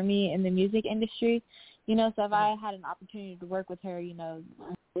inspirations for me in the music industry. You know, so if I had an opportunity to work with her, you know,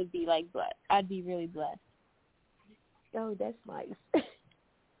 it would be like, I'd be really blessed. Oh, that's nice.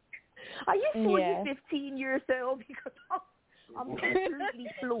 Are you sure you're 15 years old? Because I'm completely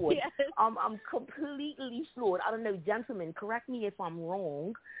floored. Yes. I'm completely floored. I don't know, gentlemen, correct me if I'm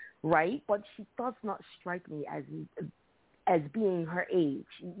wrong, right? But she does not strike me as being her age.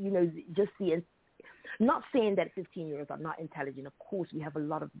 You know, just not saying that 15-year-olds are not intelligent. Of course, we have a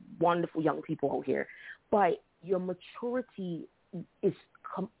lot of wonderful young people out here. But your maturity is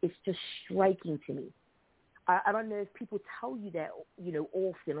just striking to me. I don't know if people tell you that, you know,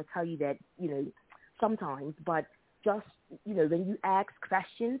 often, or tell you that, you know, sometimes, but just, you know, when you ask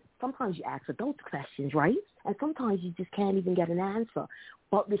questions, sometimes you ask adult questions, right? And sometimes you just can't even get an answer.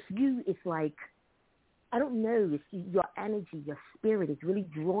 But with you, it's like, I don't know, it's your energy, your spirit is really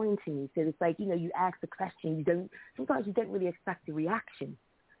drawing to me. So it's like, you know, you ask the question, sometimes you don't really expect the reaction.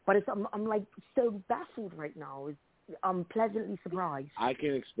 But I'm like so baffled right now. I'm pleasantly surprised. I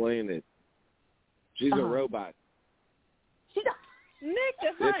can explain it. She's a robot. Nick,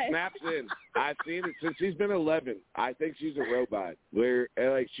 it snaps in. I've seen it since she's been 11. I think she's a robot. Where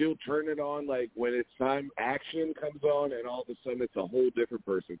like she'll turn it on like when it's time action comes on, and all of a sudden it's a whole different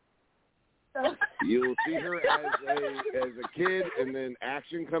person. You'll see her as a kid, and then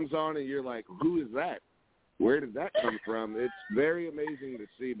action comes on, and you're like, who is that? Where did that come from? It's very amazing to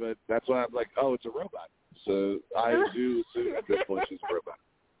see, but that's why I'm like, oh, it's a robot. So I do assume at this point she's a robot.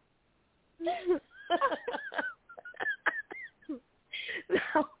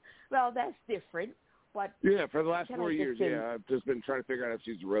 Well, that's different. But yeah, for the last 4 years, I've just been trying to figure out if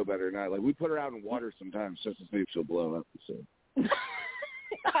she's a robot or not. Like, we put her out in water sometimes just to see if she'll blow up. So.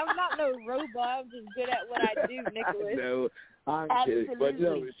 I'm not no robot. I'm just good at what I do, Nicholas. No, I'm kidding. But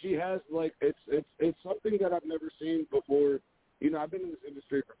no, she has, like, it's something that I've never seen before. You know, I've been in this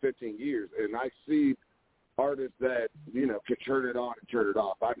industry for 15 years, and I see artists that, you know, can turn it on and turn it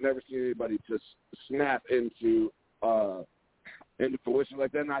off. I've never seen anybody just snap into fruition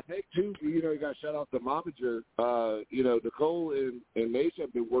like that. And I think, too, you know, you got to shout out to Momager. You know, Nicole and Nayjah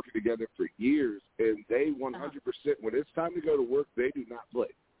have been working together for years, and they 100%, when it's time to go to work, they do not play.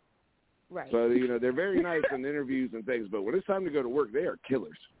 Right. So, you know, they're very nice in interviews and things, but when it's time to go to work, they are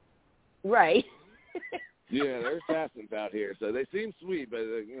killers. Right. Yeah, they're assassins out here. So they seem sweet, but,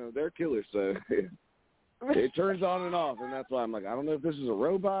 you know, they're killers. So it turns on and off, and that's why I'm like, I don't know if this is a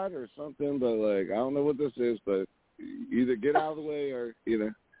robot or something, but, like, I don't know what this is, but either get out of the way or, you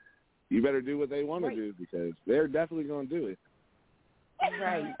know, you better do what they want to do because they're definitely going to do it.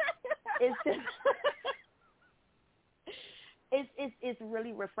 Right. It's just, it's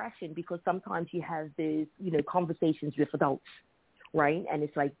really refreshing because sometimes you have these, you know, conversations with adults, right? And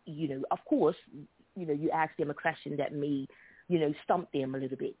it's like, you know, of course, you know, you ask them a question that may, you know, stump them a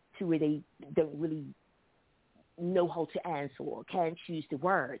little bit to where they don't really know how to answer or can't choose the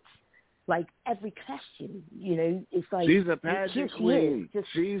words. Like every question, you know, it's like she's a pageant queen.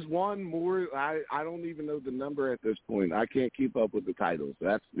 She's won more. I don't even know the number at this point. I can't keep up with the titles.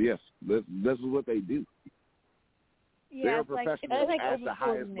 This is what they do. Yeah, they're professionals at the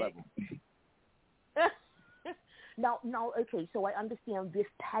highest level. Now, okay. So I understand this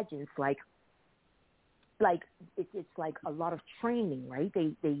pageant's like it's like a lot of training, right?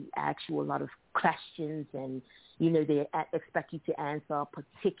 They ask you a lot of questions, and you know they expect you to answer a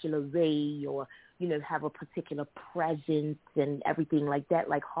particular way, or you know have a particular presence and everything like that.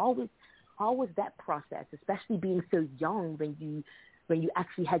 Like how was that process, especially being so young when you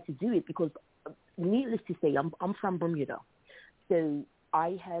actually had to do it? Because needless to say, I'm from Bermuda, so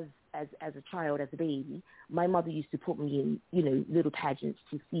I have as a child, as a baby, my mother used to put me in, you know, little pageants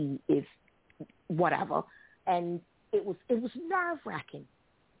to see if whatever, and it was nerve-wracking.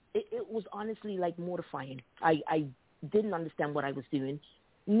 It was honestly like mortifying. I didn't understand what I was doing.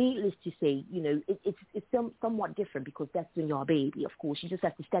 Needless to say, you know, it's somewhat different because that's when you're a baby. Of course, you just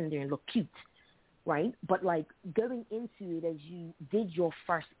have to stand there and look cute, right? But like going into it as you did your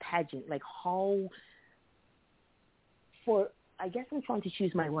first pageant, like I guess I'm trying to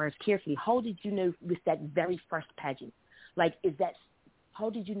choose my words carefully. How did you know with that very first pageant? Like, how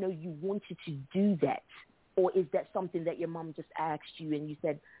did you know you wanted to do that? Or is that something that your mom just asked you and you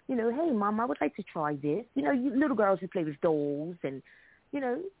said, you know, hey, Mom, I would like to try this. You know, you little girls, we play with dolls and, you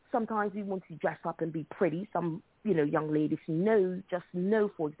know, sometimes we want to dress up and be pretty. Some, you know, young ladies know,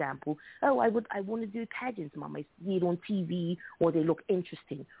 for example, oh, I want to do pageants, Mom. I see it on TV or they look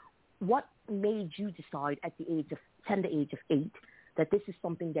interesting. What made you decide at the tender age of 8 that this is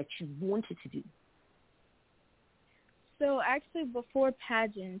something that you wanted to do? So actually before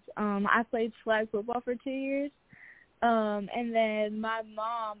pageants, I played flag football for 2 years. And then my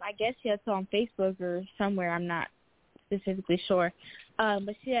mom, I guess she had saw on Facebook or somewhere, I'm not specifically sure,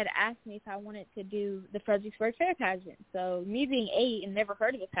 but she had asked me if I wanted to do the Fredericksburg Fair pageant. So me being 8 and never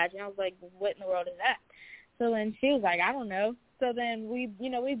heard of a pageant, I was like, what in the world is that? So then she was like, I don't know. So then we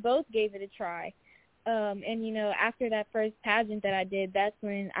both gave it a try. And, you know, after that first pageant that I did, that's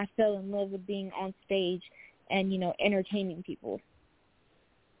when I fell in love with being on stage and, you know, entertaining people.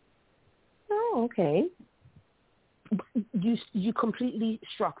 Oh, okay. You completely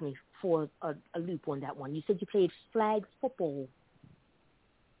struck me for a loop on that one. You said you played flag football.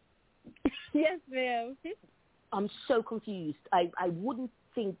 Yes, ma'am. I'm so confused. I wouldn't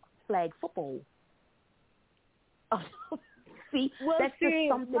think flag football. See, that's just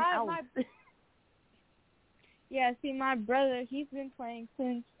something else. Yeah, see, my brother, he's been playing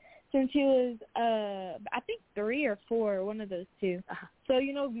since he was, I think 3 or 4, one of those two. So,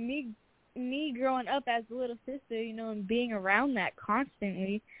 you know, me growing up as a little sister, you know, and being around that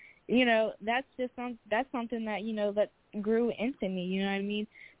constantly, you know, that's something that, you know, that grew into me, you know what I mean?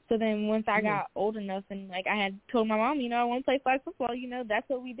 So then once I got old enough and, like, I had told my mom, you know, I want to play flag football, you know, that's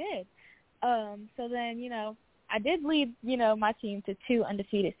what we did. So then, you know, I did lead, you know, my team to 2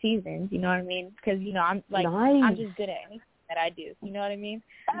 undefeated seasons, you know what I mean? Because, you know, I'm just good at that I do. You know what I mean?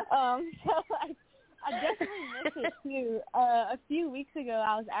 So I definitely miss it too. A few weeks ago,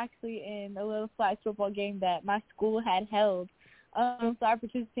 I was actually in a little flag football game that my school had held. So I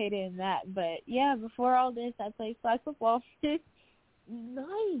participated in that. But yeah, before all this, I played flag football.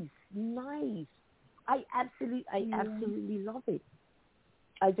 Nice. I absolutely love it.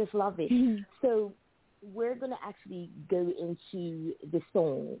 I just love it. So we're going to actually go into the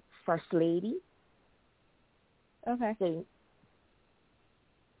song First Lady. Okay. So,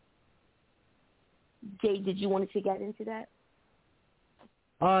 Jay, did you want to get into that?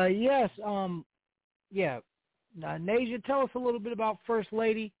 Yes. Yeah. Now, Nayjah, tell us a little bit about First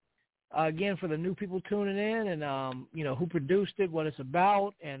Lady. Again, for the new people tuning in, and who produced it, what it's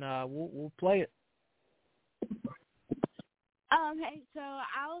about, and we'll play it. Hey, so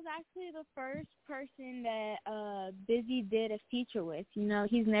I was actually the first person that Busy did a feature with.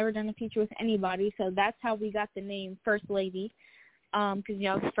 He's never done a feature with anybody, so that's how we got the name First Lady. Because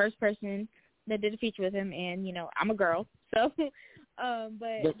I was the first person that did a feature with him, and I'm a girl, so.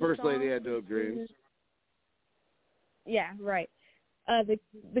 But the First Lady had no dreams. Yeah, right.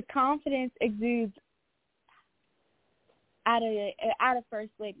 The confidence exudes out of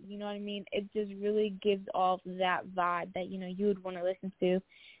First Lady, you know what I mean? It just really gives off that vibe that you would want to listen to,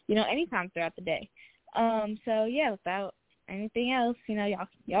 anytime throughout the day. So yeah, without anything else, y'all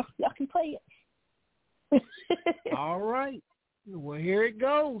can play it. All right, well here it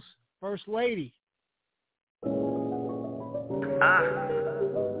goes, First Lady.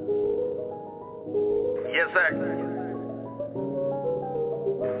 Yes, sir.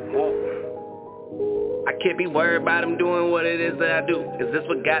 I can't be worried about him doing what it is that I do. Is this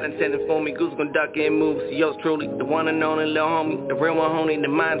what God intended for me? Goose gon' duck and move. See, yours truly, the one and only little homie, the real one, homie, the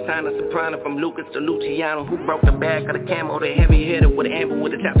mind sign of soprano from Lucas to Luciano, who broke the back of the camo, the heavy hitter with an amber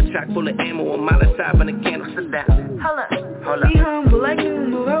with a chopper chock full of ammo, a mile top and a candle. Sit down. Hold up. Be humble like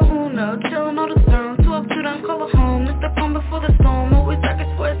numero uno, chillin' on the throne. 12 to them, call it home. It's the calm before the storm. Always darkest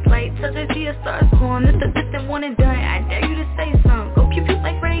for it's light. Touch it, see a star's born. It's the distant one and done. I dare you to say something. Go keep it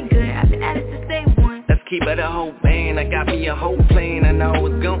like Ray Good. I've been at it since day one. Let's keep it a whole band. I got me a whole plane. I know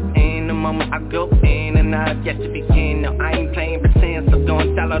it's gon' end the moment I go in, and I have yet to begin. No, I ain't playing pretend, so go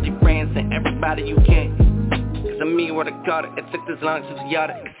and tell all your friends and everybody you can. Cause I'm me what I caught it. It took this long since we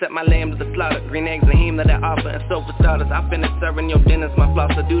oughta accept my lamb to the slaughter. Green eggs and heme that I offer, and so for starters I finished serving your dinners. My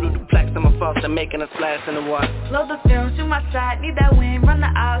flosser doodle duplex and my foster making a splash in the water. Load the film, shoot my side, need that win. Run the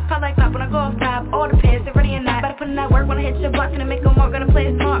odds, pop like pop when I go off top. All the pairs, they're ready or not. Better put in that work when I hit your block. Gonna make them more, gonna play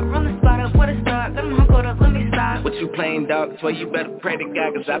it smart. Run the spot up, where to start. Got them hunkled up, let me stop. What you playing, dog? That's why you better pray to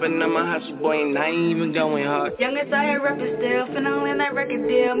God. Cause I've been on my hustle, boy, and I ain't even going hard. Youngest out here reppin' still, finna land that record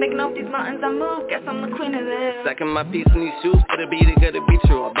deal. Making off these mountains I move, guess I'm the queen of this. Second my piece in these shoes, could it be the good, it be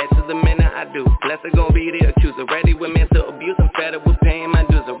true. I bet you the minute I do, blessed gon' be the accuser. Ready with mental abuse, I'm fed up with paying my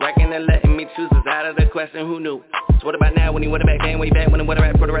dues. I reckon that letting me choose is out of the question, who knew? So what about now, when he would've back then, way back when I would've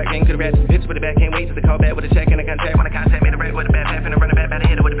rap for the rap game, could've rapped bitch with the back, can't wait till the call back with a check and a contract. When I contact me the rap with a bad path and I run it back by the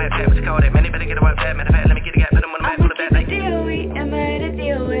head with a bad path, what you call that? Man, they better get a white fat, matter of fact, let me get a gap, let them on the back, pull it back, like DOE, am I at a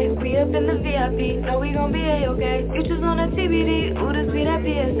DOA? We up in the VIP, know we gon' be A-okay. Futures on a TBD, ooh, this be that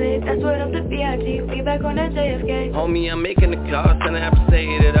PSA. That's word up the BIG, we back on that JFK. Homie, I'm making the calls, and I have to say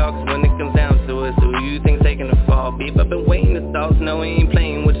it all. Cause when it comes down to it, so who you think taking the fall? Beef, I've been waiting to stall, so no, he ain't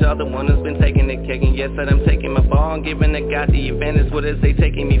playing with y'all. The one who's been taking the cake, and yes, that I'm taking my ball. I'm giving the God the advantage, what is they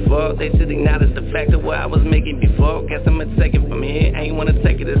taking me for? They should acknowledge the fact of what I was making before. Guess I'ma take it from here, ain't wanna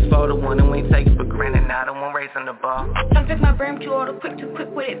take it as far. The one who ain't taking for granted, now the one racing the ball. Don't fix my brain too auto, quick, too quick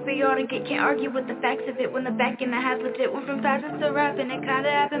with it for y'all to get. Can't argue with the facts of it when the back end I have legit. Went from fashion to rapping, it kinda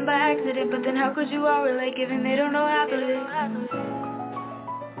happened by accident. But then how could you all relate given they don't know how to live?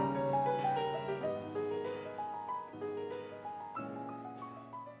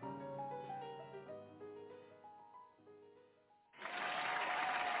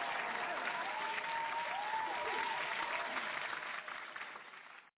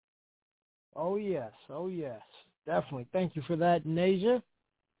 Oh yes, definitely. Thank you for that, Nayjah.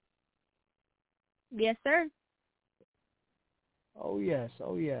 Yes, sir. Oh yes.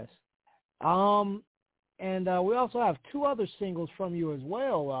 And we also have two other singles from you as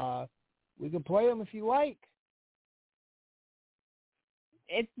well. We can play them if you like.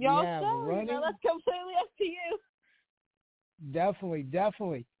 It's y'all show, that's completely up to you.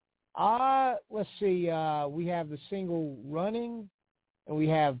 Definitely. Let's see. We have the single Running, and we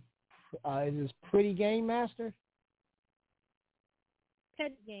have is this Pretty Game Master?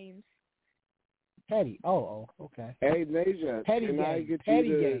 Petty Games. Petty. Oh, okay. Hey, Nayjah, can I get you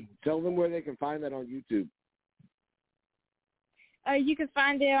to tell them where they can find that on YouTube? You can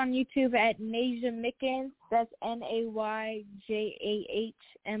find it on YouTube at Nayjah Mickens. That's NayjahMickens.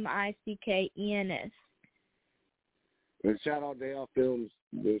 And shout out Day Off Films.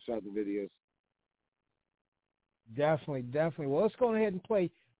 They shot the videos. Definitely. Well, let's go ahead and play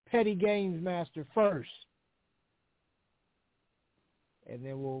Petty Games Master first. And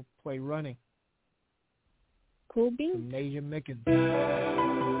then we'll play Running. Cool beans. From Nayjah Mickens.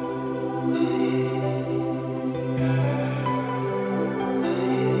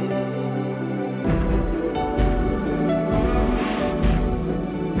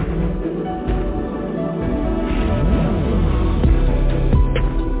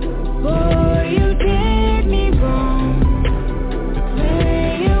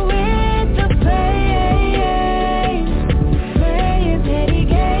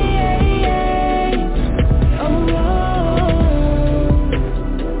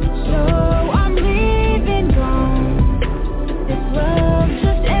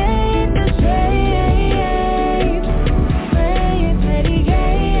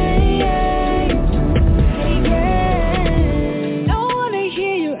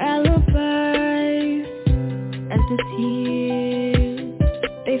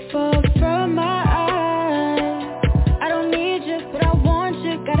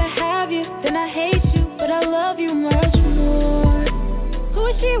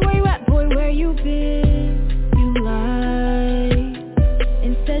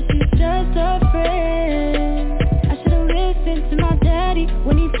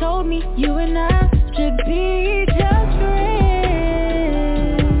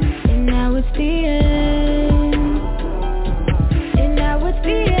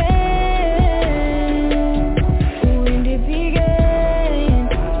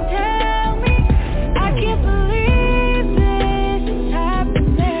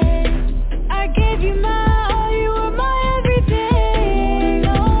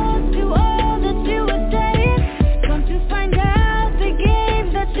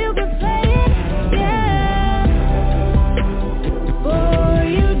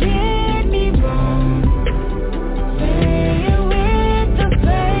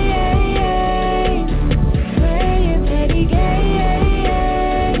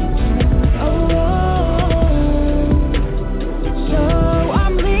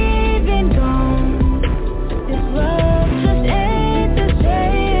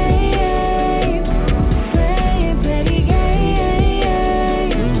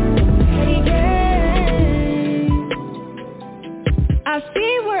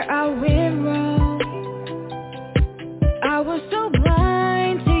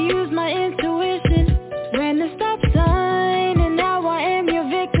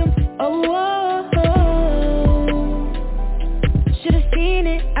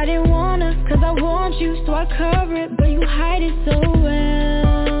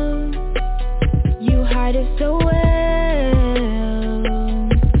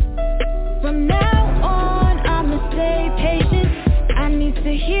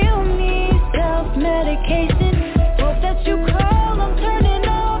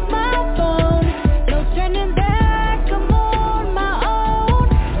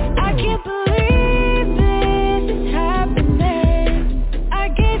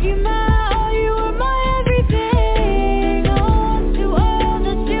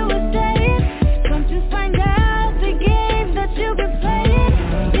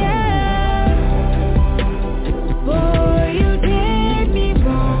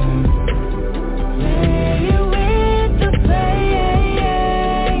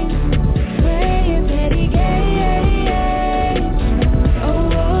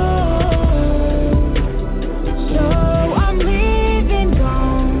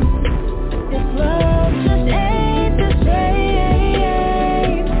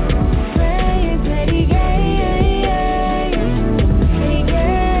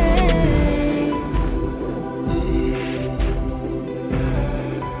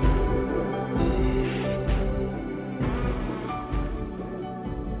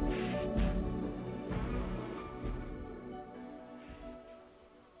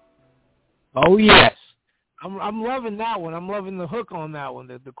 Oh yes, I'm loving that one. I'm loving the hook on that one,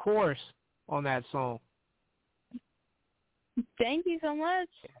 the chorus on that song. Thank you so much.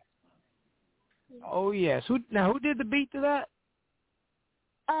 Oh yes. Who did the beat to that?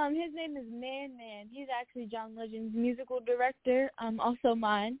 His name is Man. He's actually John Legend's musical director. Also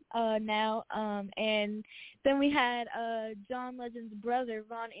mine now. And then we had John Legend's brother,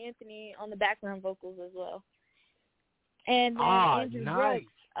 Ron Anthony, on the background vocals as well. And then Andrew nice.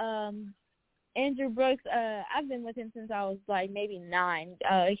 Brooks. Andrew Brooks, I've been with him since I was like maybe 9.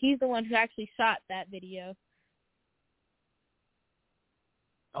 He's the one who actually shot that video.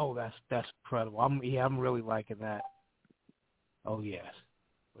 Oh, that's incredible. I'm really liking that. Oh yes.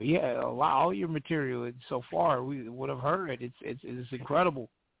 Well, yeah, all your material so far we would have heard. It's incredible.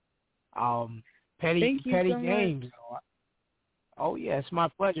 Petty Games. Oh yeah, it's my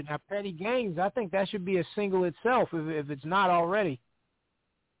pleasure. Now Petty Games, I think that should be a single itself if it's not already.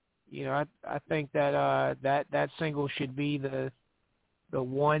 You know, I think that that single should be the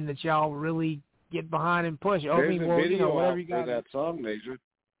one that y'all really get behind and push. There's a video whatever out you got for that song, Nayjah.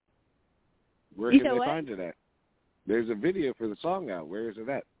 Where can they find it at? There's a video for the song out. Where is it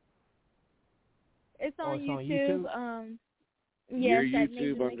at? It's on YouTube. Your Yes,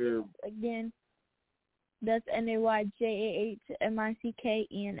 YouTube under again. That's NayjahMickens.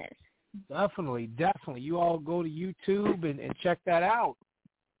 Definitely. You all go to YouTube and check that out.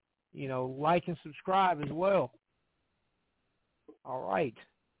 You know, like and subscribe as well. All right.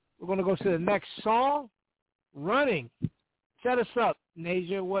 We're going to go to the next song, Running. Set us up,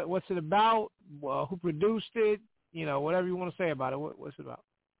 Nayjah. What's it about? Who produced it? You know, whatever you want to say about it. What's it about?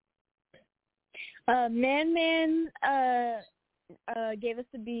 Man gave us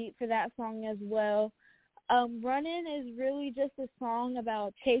the beat for that song as well. Running is really just a song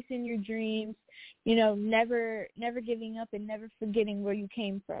about chasing your dreams, you know, never giving up and never forgetting where you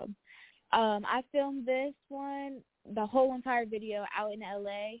came from. I filmed this one, the whole entire video out in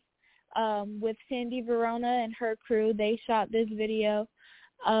LA with Sandy Verona and her crew. They shot this video.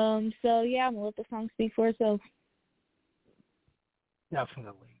 So, yeah, I'm going to let the song speak for itself.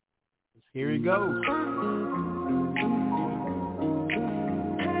 Definitely. Here it goes.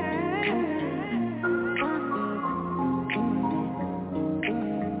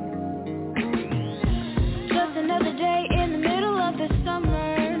 Another day in the middle of the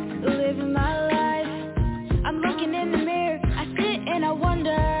summer, living my life. I'm looking in the mirror, I sit and I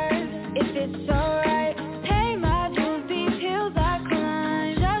wonder if it's alright. Pay my dues, these hills I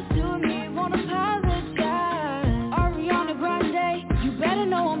climb. Just do me, won't apologize. Ariana Grande, you better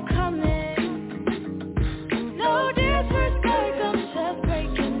know I'm coming. No disrespect, I'm just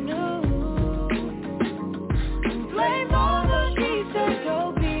breaking news. Blame all the sheets that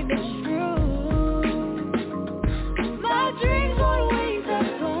go be the truth. Dreams on wings that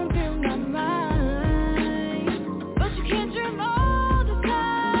flown through my mind, but you can't dream all the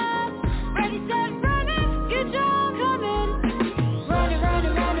time. Ready, set, running, get your coming. Running,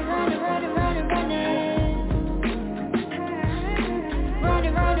 running, running, running, running, running, running.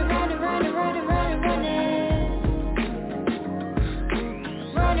 Running, running, running, running, running, running, running.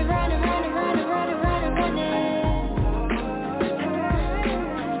 Running, running, running, running, running, running, running.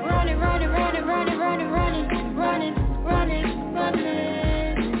 Running, running, running, running, running, running, running. Running,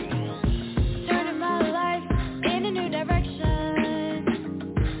 turning my life in a new direction.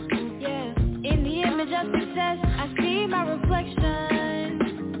 Yeah, in the image of success, I see my reflection.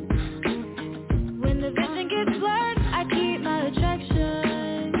 When the vision gets blurred, I keep my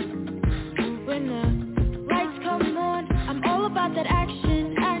attraction. When the lights come on, I'm all about that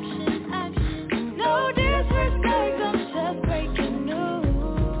action, action, action. No disrespect, I'm just breaking news.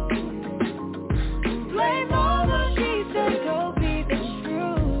 Blame all the sheets that go be the truth.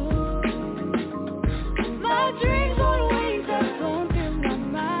 My dreams on wings that flown through my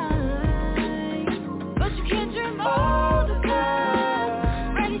mind, but you can't dream all the time.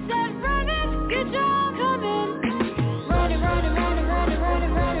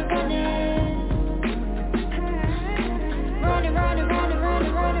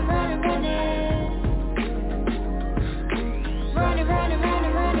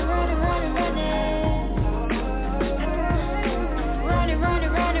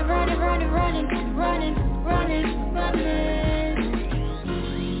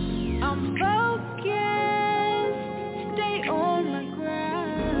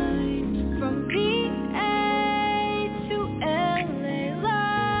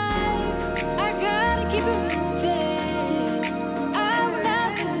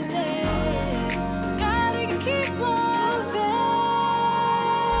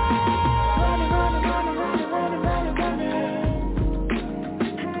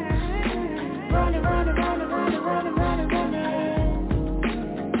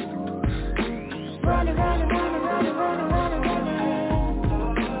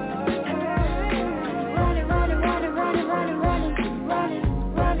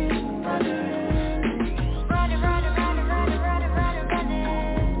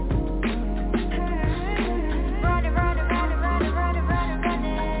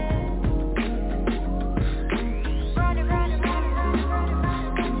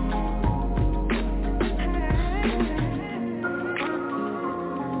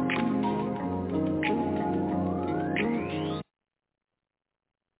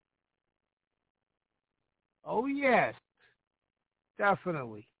 yes.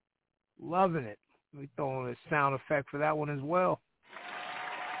 Definitely. Loving it. Let me throw in a sound effect for that one as well.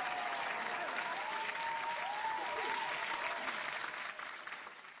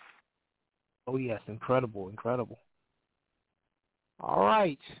 Oh, yes. Incredible. Incredible. All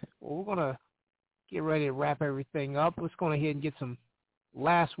right. Well, we're going to get ready to wrap everything up. Let's go ahead and get some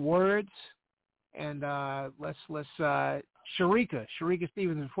last words. And let's Shereka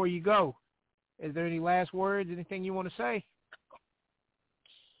Stevens, before you go, is there any last words, anything you want to say?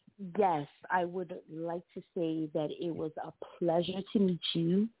 Yes, I would like to say that it was a pleasure to meet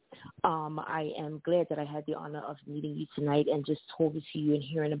you. I am glad that I had the honor of meeting you tonight and just talking to you and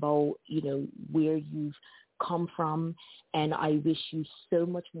hearing about, where you've come from. And I wish you so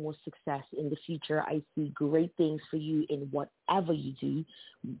much more success in the future. I see great things for you in whatever you do,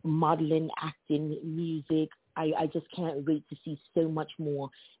 modeling, acting, music. I just can't wait to see so much more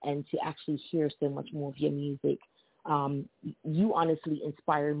and to actually hear so much more of your music. You honestly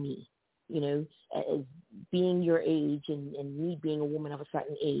inspire me, as being your age and me being a woman of a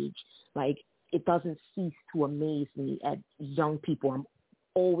certain age. Like, it doesn't cease to amaze me at young people. I'm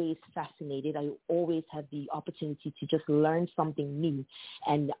always fascinated. I always have the opportunity to just learn something new.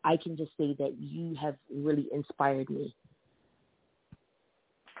 And I can just say that you have really inspired me.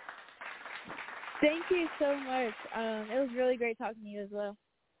 Thank you so much. It was really great talking to you as well.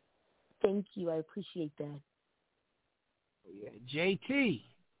 Thank you. I appreciate that. Yeah, JT.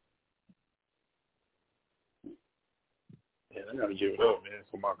 Man, I gotta give it up, man,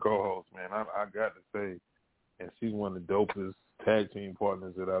 for my co-host, man. I got to say, and she's one of the dopest tag team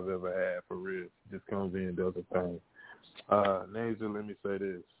partners that I've ever had, for real. She just comes in and does her thing. Nayjah, let me say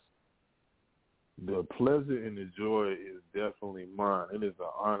this. The pleasure and the joy is definitely mine. It is an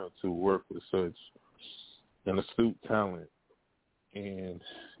honor to work with such an astute talent, and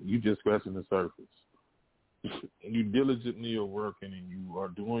you just scratching the surface. You diligently are working and you are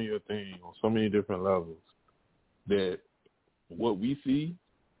doing your thing on so many different levels that what we see,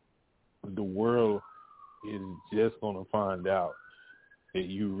 the world is just going to find out that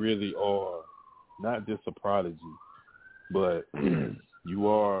you really are not just a prodigy, but you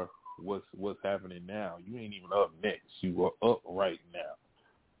are what's happening now. You ain't even up next. You are up right now.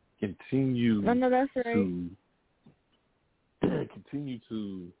 Continue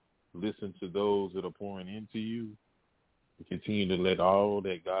to listen to those that are pouring into you, and continue to let all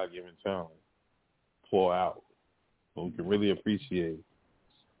that God-given talent pour out so we can really appreciate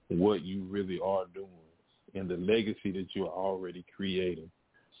what you really are doing and the legacy that you're already creating.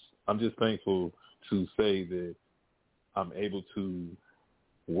 I'm just thankful to say that I'm able to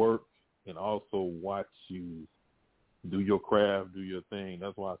work and also watch you do your craft, do your thing.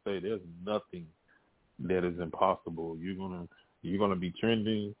 That's why I say there's nothing that is impossible. You're gonna be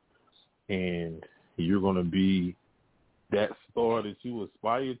trending, and you're gonna be that star that you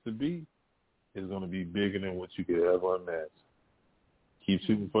aspire to be. Is gonna be bigger than what you could ever imagine. Keep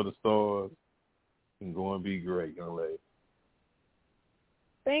shooting for the stars and go and be great, young lady.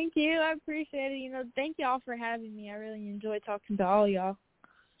 Thank you. I appreciate it. Thank y'all for having me. I really enjoyed talking to all y'all.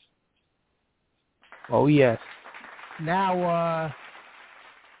 Oh, yes. Now,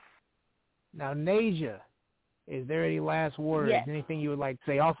 Nayjah, is there any last words? Yes. Anything you would like to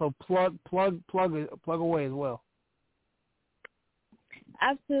say? Also, plug away as well.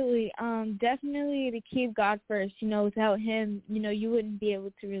 Absolutely. Definitely to keep God first. Without him, you wouldn't be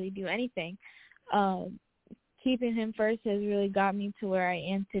able to really do anything. Keeping him first has really got me to where I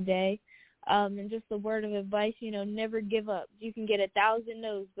am today. And just a word of advice, never give up. You can get 1,000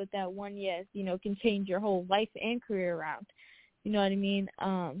 no's, but that one yes, can change your whole life and career around. You know what I mean?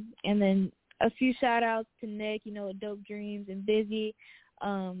 And then a few shout-outs to Nick, Dope Dreams and Busy.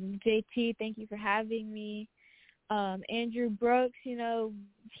 JT, thank you for having me. Andrew Brooks,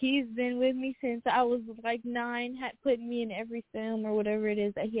 he's been with me since I was like 9, putting me in every film or whatever it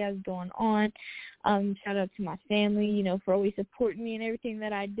is that he has going on. Shout out to my family, for always supporting me in everything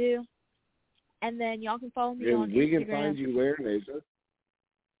that I do. And then y'all can follow me on Instagram. We can find you where, Nayjah?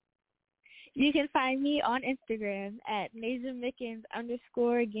 You can find me on Instagram at Nayjah Mickens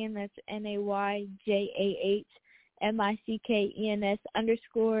 _. Again, that's NAYJAHMICKENS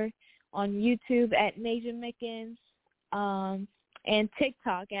 _ on YouTube at Nayjah Mickens, and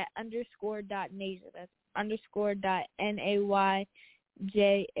TikTok at _.Nayjah. That's _.NAYJAH.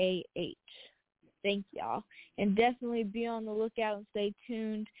 Thank y'all. And definitely be on the lookout and stay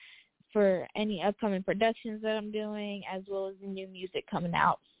tuned for any upcoming productions that I'm doing, as well as the new music coming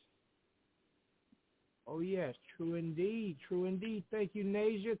out. Oh, yes, true indeed. True indeed. Thank you,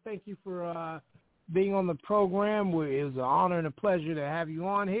 Nayjah. Thank you for being on the program. It was an honor and a pleasure to have you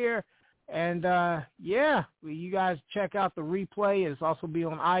on here. And, you guys check out the replay. It's also be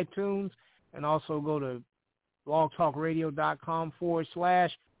on iTunes. And also go to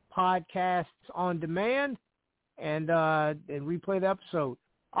blogtalkradio.com/podcasts on demand and replay the episode.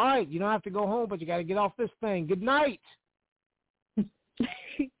 All right, you don't have to go home, but you got to get off this thing. Good night.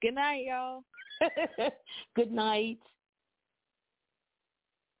 Good night, y'all. Good night.